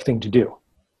the correct thing to do?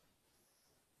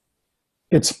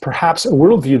 It's perhaps a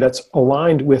worldview that's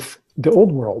aligned with the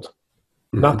old world,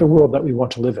 not the world that we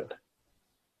want to live in.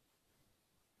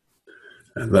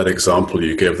 And that example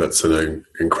you give, that's an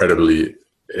incredibly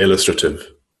illustrative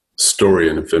story.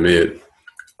 And for me, it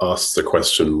asks the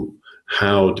question,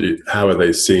 how are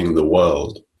they seeing the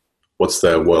world? What's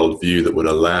their worldview that would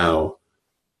allow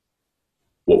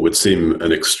what would seem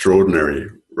an extraordinary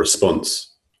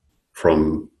response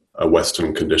from a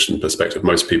Western conditioned perspective?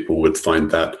 Most people would find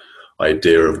that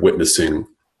idea of witnessing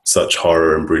such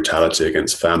horror and brutality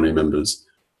against family members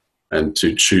and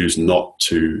to choose not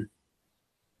to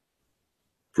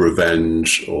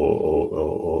revenge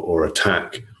or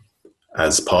attack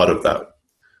as part of that.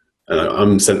 And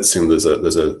I'm sensing there's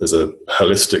a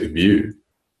holistic view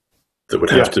that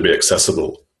would have to be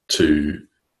accessible to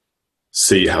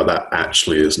see how that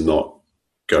actually is not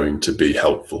going to be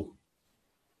helpful.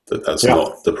 That's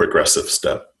not the progressive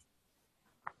step.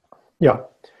 Yeah.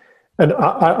 And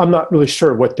I'm not really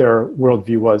sure what their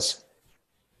worldview was,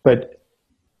 but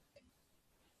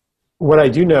what I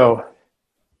do know,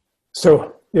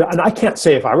 and I can't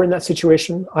say if I were in that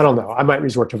situation, I don't know, I might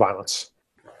resort to violence.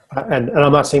 And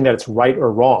I'm not saying that it's right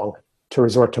or wrong to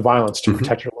resort to violence to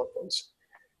protect your loved ones.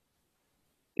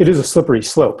 It is a slippery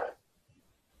slope.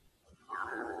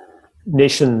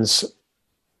 Nations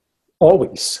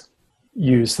always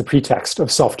use the pretext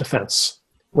of self-defense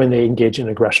when they engage in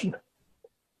aggression.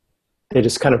 They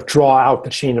just kind of draw out the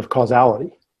chain of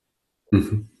causality.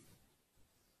 Mm-hmm.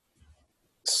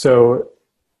 So,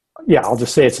 I'll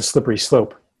just say it's a slippery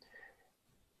slope.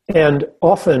 And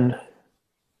often,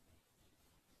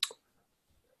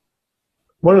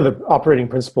 one of the operating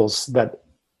principles that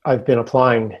I've been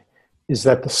applying is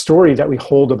that the story that we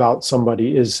hold about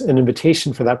somebody is an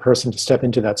invitation for that person to step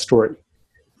into that story.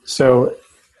 So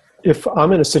if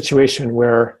I'm in a situation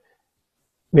where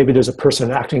maybe there's a person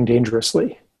acting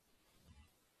dangerously,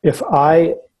 if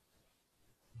I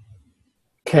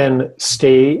can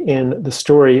stay in the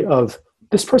story of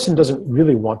this person doesn't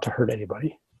really want to hurt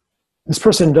anybody, this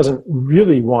person doesn't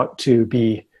really want to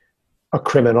be a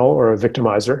criminal or a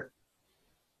victimizer,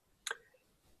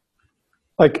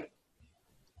 like,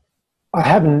 I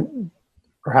haven't,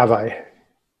 or have I?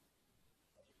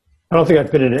 I don't think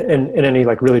I've been in any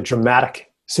like really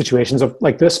dramatic situations of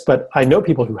like this, but I know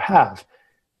people who have.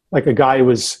 Like a guy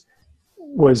was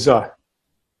I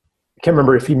can't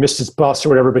remember if he missed his bus or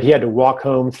whatever, but he had to walk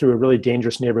home through a really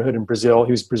dangerous neighborhood in Brazil.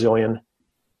 He was Brazilian,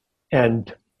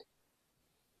 and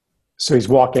so he's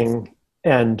walking,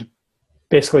 and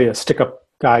basically a stick-up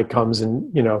guy comes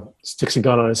and sticks a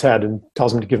gun on his head and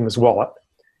tells him to give him his wallet.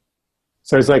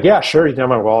 So he's like, yeah, sure, you can have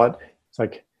my wallet. It's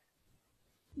like,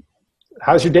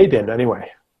 how's your day been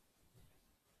anyway?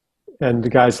 And the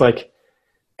guy's like,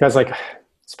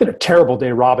 it's been a terrible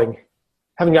day robbing.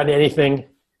 Haven't gotten anything.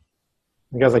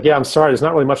 The guy's like, yeah, I'm sorry. There's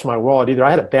not really much in my wallet either. I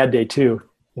had a bad day too.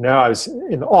 I was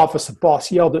in the office, the boss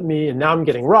yelled at me and now I'm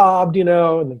getting robbed,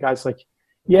 and the guy's like,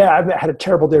 yeah, I've had a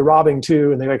terrible day robbing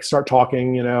too. And they like start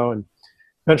talking, and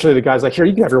eventually the guy's like, here,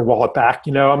 you can have your wallet back.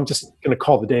 I'm just going to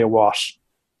call the day a wash.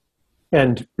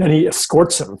 And then he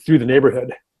escorts him through the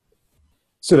neighborhood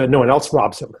so that no one else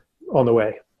robs him on the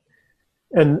way.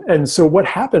 And so what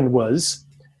happened was,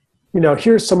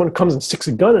 here's someone comes and sticks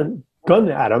a gun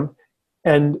at him.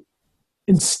 And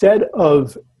instead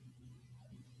of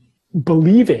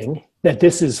believing that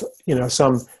this is,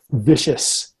 some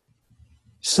vicious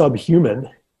subhuman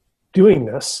doing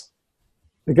this,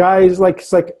 the guy is like,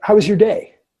 how was your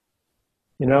day?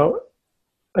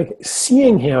 Like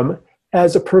seeing him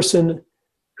as a person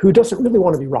who doesn't really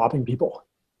want to be robbing people,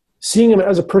 seeing him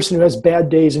as a person who has bad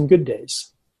days and good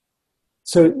days.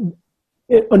 So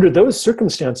under those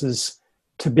circumstances,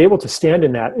 to be able to stand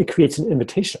in that, it creates an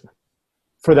invitation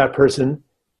for that person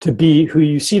to be who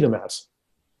you see them as.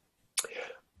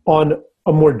 On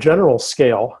a more general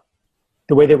scale,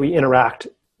 the way that we interact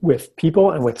with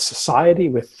people and with society,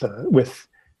 with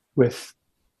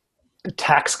the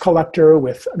tax collector,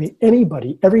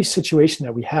 anybody, every situation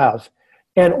that we have,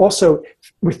 and also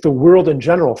with the world in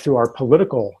general through our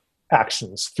political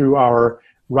actions, through our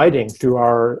writing, through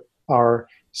our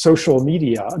social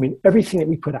media. Everything that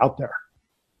we put out there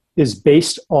is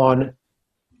based on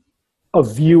a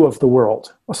view of the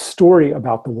world, a story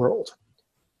about the world.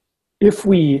 If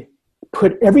we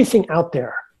put everything out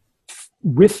there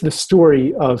with the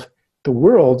story of the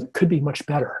world, it could be much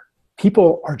better.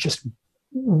 People are just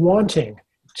wanting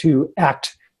to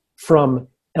act from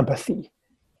empathy.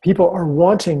 People are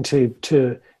wanting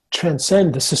to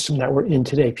transcend the system that we're in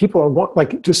today. People are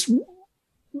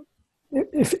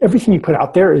if everything you put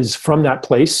out there is from that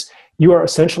place, you are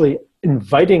essentially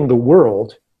inviting the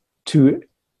world to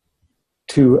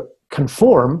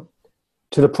conform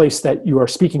to the place that you are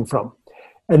speaking from.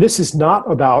 And this is not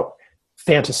about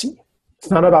fantasy. It's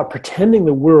not about pretending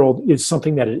the world is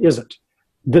something that it isn't.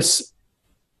 This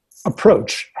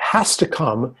approach has to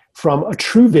come from a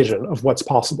true vision of what's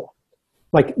possible.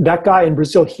 Like that guy in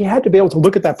Brazil, he had to be able to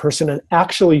look at that person and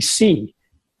actually see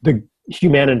the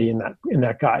humanity in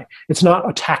that guy. It's not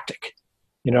a tactic,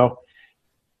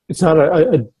 it's not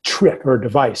a trick or a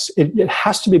device. It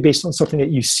has to be based on something that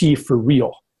you see for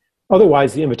real.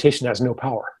 Otherwise, the invitation has no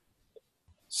power.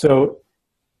 So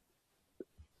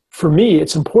for me,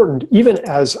 it's important, even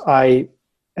as I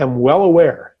am well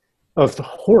aware of the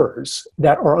horrors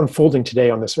that are unfolding today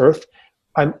on this earth,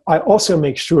 I also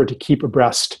make sure to keep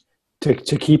abreast, to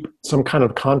keep some kind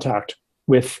of contact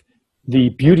with the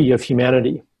beauty of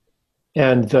humanity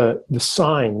and the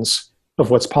signs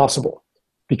of what's possible.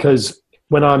 Because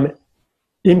when I'm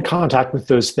in contact with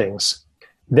those things,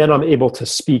 then I'm able to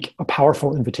speak a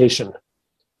powerful invitation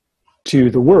to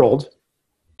the world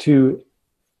to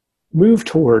move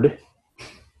toward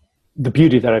the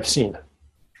beauty that I've seen.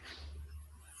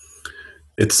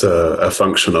 It's a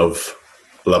function of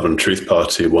Love and Truth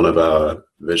Party. One of our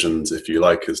visions, if you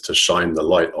like, is to shine the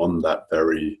light on that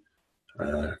very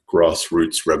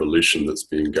grassroots revolution that's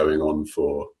been going on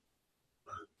for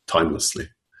timelessly.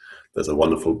 There's a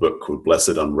wonderful book called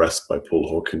Blessed Unrest by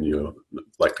Paul Hawken, you're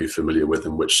likely familiar with,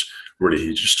 in which really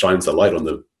he just shines the light on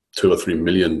the 2 or 3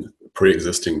 million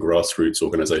pre-existing grassroots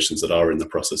organizations that are in the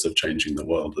process of changing the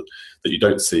world that you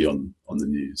don't see on the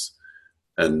news.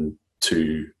 And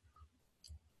to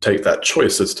take that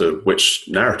choice as to which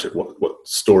narrative, what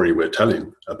story we're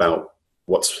telling about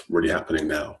what's really happening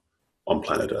now on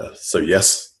planet Earth. So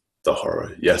yes, the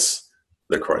horror, yes,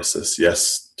 the crisis,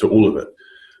 yes to all of it.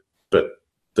 But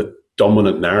the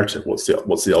dominant narrative, what's the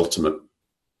ultimate,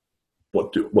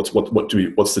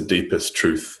 what's the deepest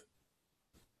truth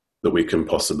that we can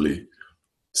possibly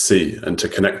see? And to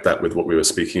connect that with what we were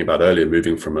speaking about earlier,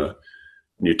 moving from a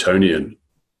Newtonian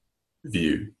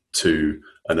view to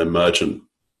an emergent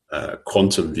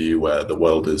quantum view where the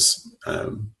world is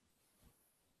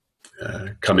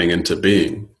coming into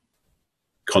being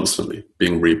constantly,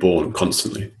 being reborn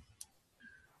constantly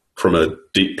from a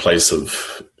deep place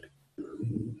of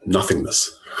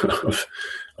nothingness,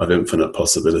 of infinite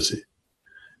possibility,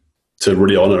 to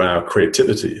really honor our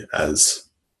creativity as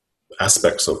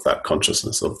aspects of that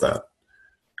consciousness, of that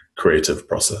creative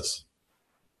process.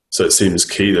 So it seems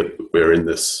key that we're in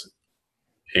this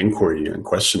inquiry and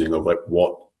questioning of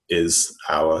what is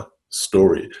our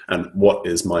story and what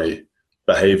is my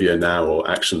behavior now or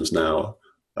actions now,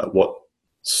 what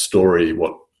story,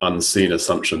 what unseen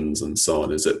assumptions and so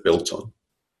on is it built on?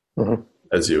 Mm-hmm.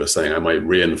 As you were saying, am I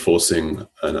reinforcing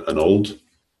an old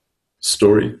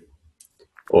story,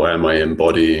 or am I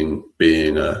embodying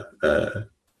being a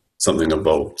something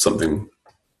evolved, something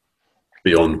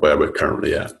beyond where we're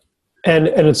currently at. And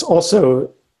it's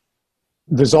also,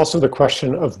 there's also the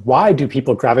question of why do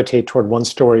people gravitate toward one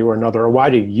story or another, or why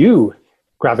do you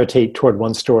gravitate toward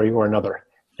one story or another?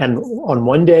 And on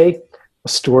one day, a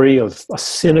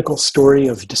cynical story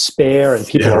of despair and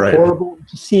people are horrible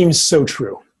seems so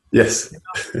true. Yes.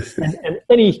 and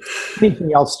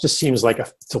anything else just seems like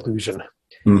a delusion.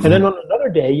 Mm-hmm. And then on another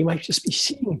day, you might just be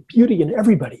seeing beauty in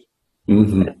everybody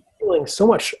and feeling so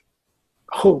much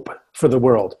hope for the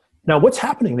world. Now, what's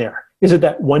happening there? Is it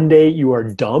that one day you are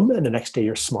dumb and the next day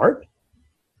you're smart?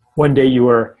 One day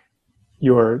you're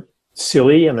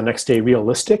silly and the next day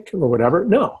realistic or whatever?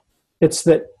 No. It's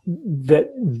that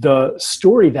the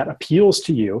story that appeals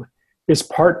to you is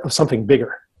part of something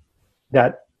bigger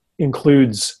that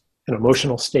includes an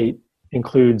emotional state,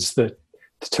 includes the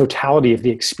totality of the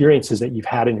experiences that you've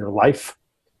had in your life,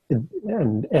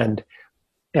 and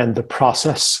the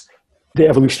process, the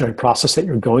evolutionary process that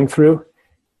you're going through.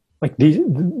 Like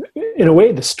in a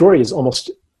way, the story is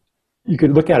almost, you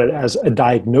could look at it as a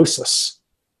diagnosis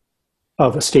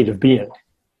of a state of being,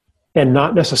 and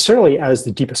not necessarily as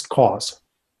the deepest cause.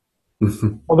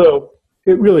 Mm-hmm. Although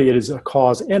it is a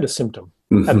cause and a symptom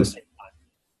at the same time.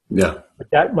 Yeah. But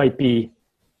that might be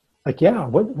like,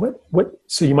 what,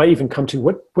 so you might even come to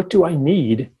what do I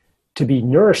need to be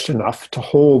nourished enough to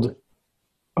hold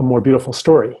a more beautiful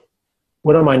story?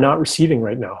 What am I not receiving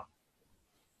right now?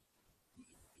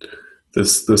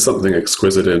 There's something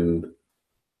exquisite in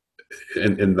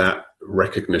that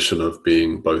recognition of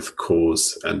being both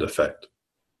cause and effect.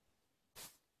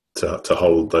 To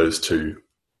hold those two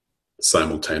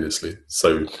simultaneously.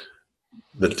 So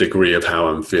the degree of how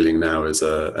I'm feeling now is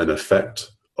an effect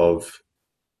of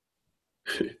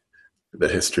the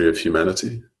history of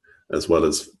humanity, as well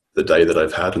as the day that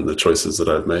I've had and the choices that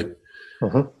I've made.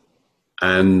 Mm-hmm.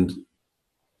 And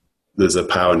there's a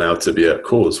power now to be at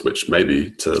cause, which may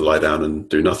be to lie down and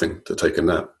do nothing, to take a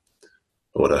nap,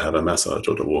 or to have a massage,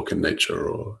 or to walk in nature,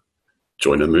 or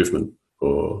join a movement,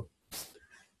 or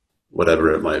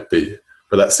whatever it might be.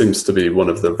 But that seems to be one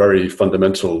of the very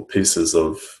fundamental pieces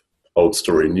of old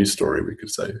story, new story, we could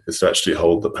say, is to actually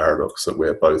hold the paradox that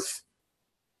we're both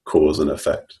cause and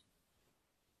effect.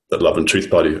 That Love and Truth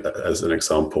Party, as an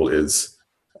example, is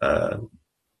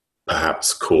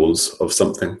perhaps cause of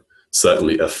something,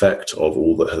 certainly effect of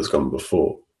all that has gone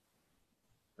before,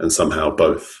 and somehow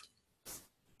both.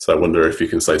 So I wonder if you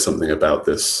can say something about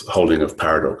this holding of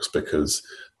paradox, because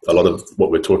a lot of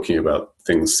what we're talking about,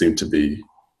 things seem to be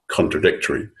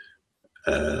contradictory,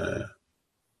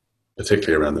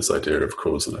 particularly around this idea of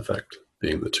cause and effect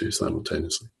being the two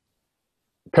simultaneously.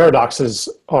 Paradoxes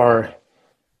are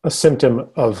a symptom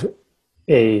of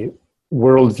a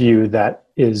worldview that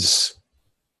is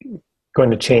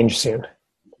going to change soon.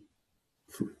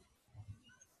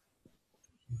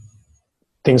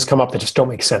 Things come up that just don't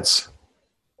make sense.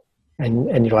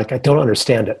 And you're like, I don't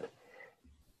understand it.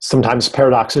 Sometimes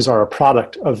paradoxes are a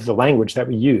product of the language that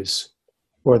we use,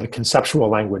 or the conceptual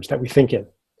language that we think in.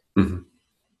 Mm-hmm.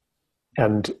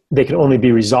 And they can only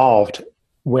be resolved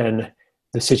when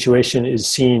the situation is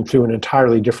seen through an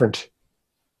entirely different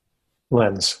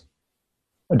lens,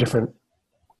 a different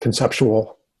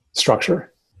conceptual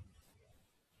structure.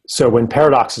 So when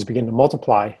paradoxes begin to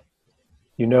multiply,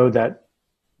 you know that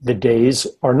the days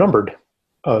are numbered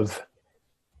of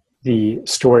the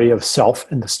story of self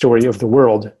and the story of the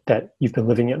world that you've been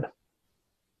living in.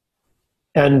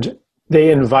 And they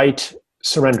invite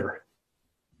surrender.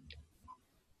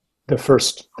 The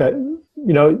first that,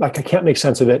 like I can't make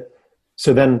sense of it,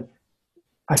 so then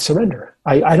I surrender.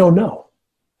 I don't know.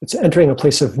 It's entering a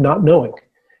place of not knowing.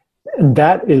 And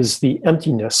that is the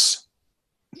emptiness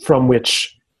from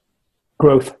which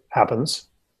growth happens,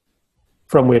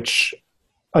 from which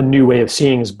a new way of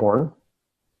seeing is born.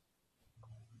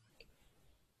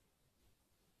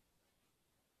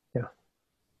 Yeah.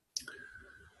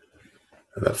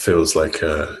 And that feels like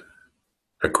a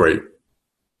great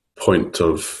point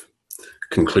of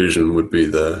conclusion would be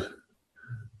the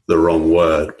wrong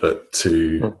word, but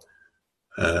to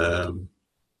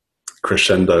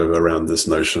crescendo around this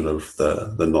notion of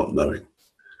the not knowing,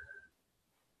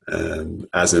 and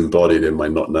as embodied in my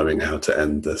not knowing how to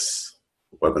end this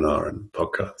webinar and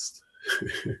podcast.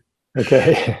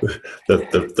 Okay.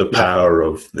 the power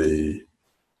of the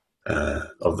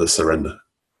surrender.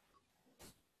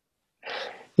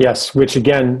 Yes, which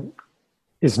again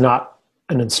is not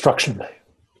an instruction.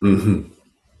 Mm-hmm.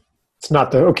 It's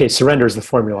not surrender is the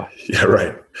formula. Yeah,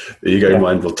 right. The ego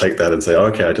mind will take that and say,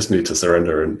 okay, I just need to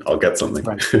surrender and I'll get something.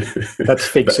 Right. That's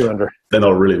fake surrender. Then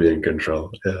I'll really be in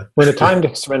control. Yeah. When the time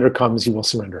to surrender comes, you will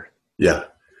surrender. Yeah.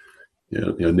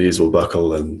 your knees will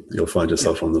buckle and you'll find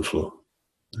yourself on the floor.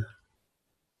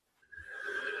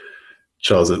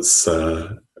 Charles, it's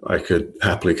I could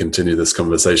happily continue this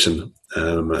conversation,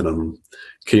 and I'm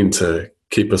keen to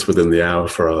keep us within the hour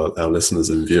for our listeners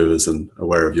and viewers, and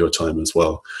aware of your time as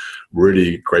well.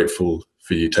 Really grateful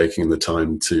for you taking the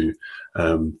time to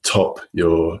top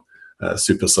your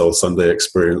Super Soul Sunday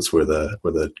experience with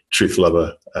a Truth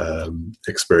Lover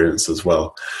experience as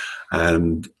well.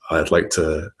 And I'd like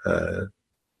to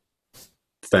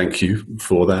thank you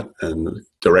for that and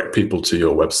direct people to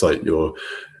your website. You're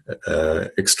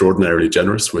extraordinarily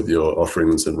generous with your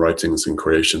offerings and writings and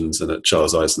creations, and at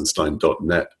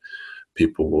charleseisenstein.net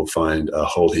people will find a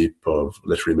whole heap of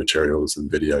literary materials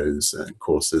and videos and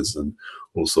courses and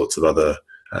all sorts of other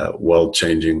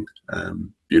world-changing,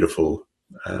 beautiful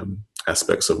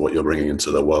aspects of what you're bringing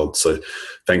into the world. So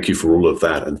thank you for all of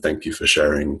that, and thank you for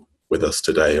sharing with us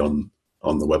today on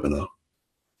the webinar.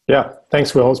 Yeah,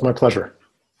 thanks, Will. It's my pleasure.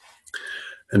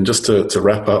 And just to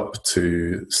wrap up,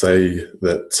 to say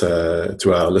that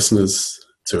to our listeners,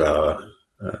 to our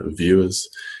viewers,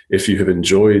 if you have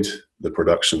enjoyed the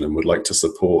production and would like to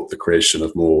support the creation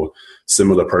of more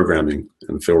similar programming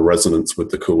and feel resonance with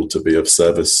the call to be of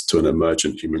service to an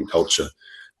emergent human culture,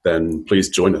 then please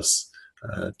join us.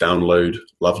 Download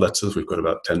Love Letters. We've got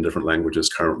about 10 different languages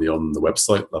currently on the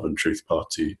website,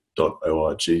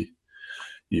 loveandtruthparty.org.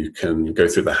 You can go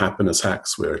through the happiness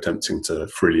hacks. We're attempting to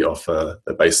freely offer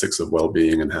the basics of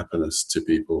well-being and happiness to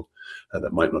people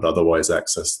that might not otherwise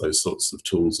access those sorts of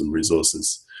tools and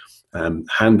resources.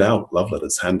 Hand out love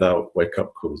letters, hand out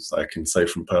wake-up calls. I can say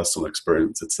from personal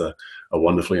experience, it's a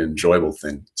wonderfully enjoyable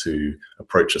thing to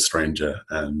approach a stranger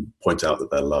and point out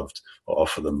that they're loved or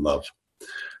offer them love.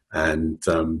 And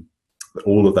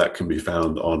all of that can be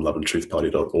found on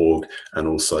loveandtruthparty.org and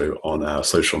also on our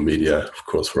social media. Of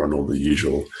course, we're on all the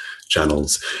usual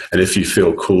channels. And if you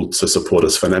feel called to support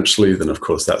us financially, then of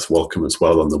course that's welcome as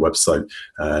well on the website.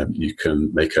 You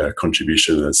can make a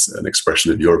contribution as an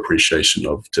expression of your appreciation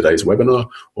of today's webinar,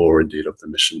 or indeed of the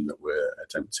mission that we're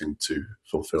attempting to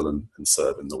fulfill and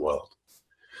serve in the world.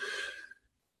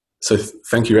 So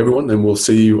thank you, everyone, and we'll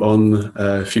see you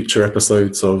on future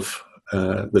episodes of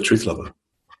The Truth Lover.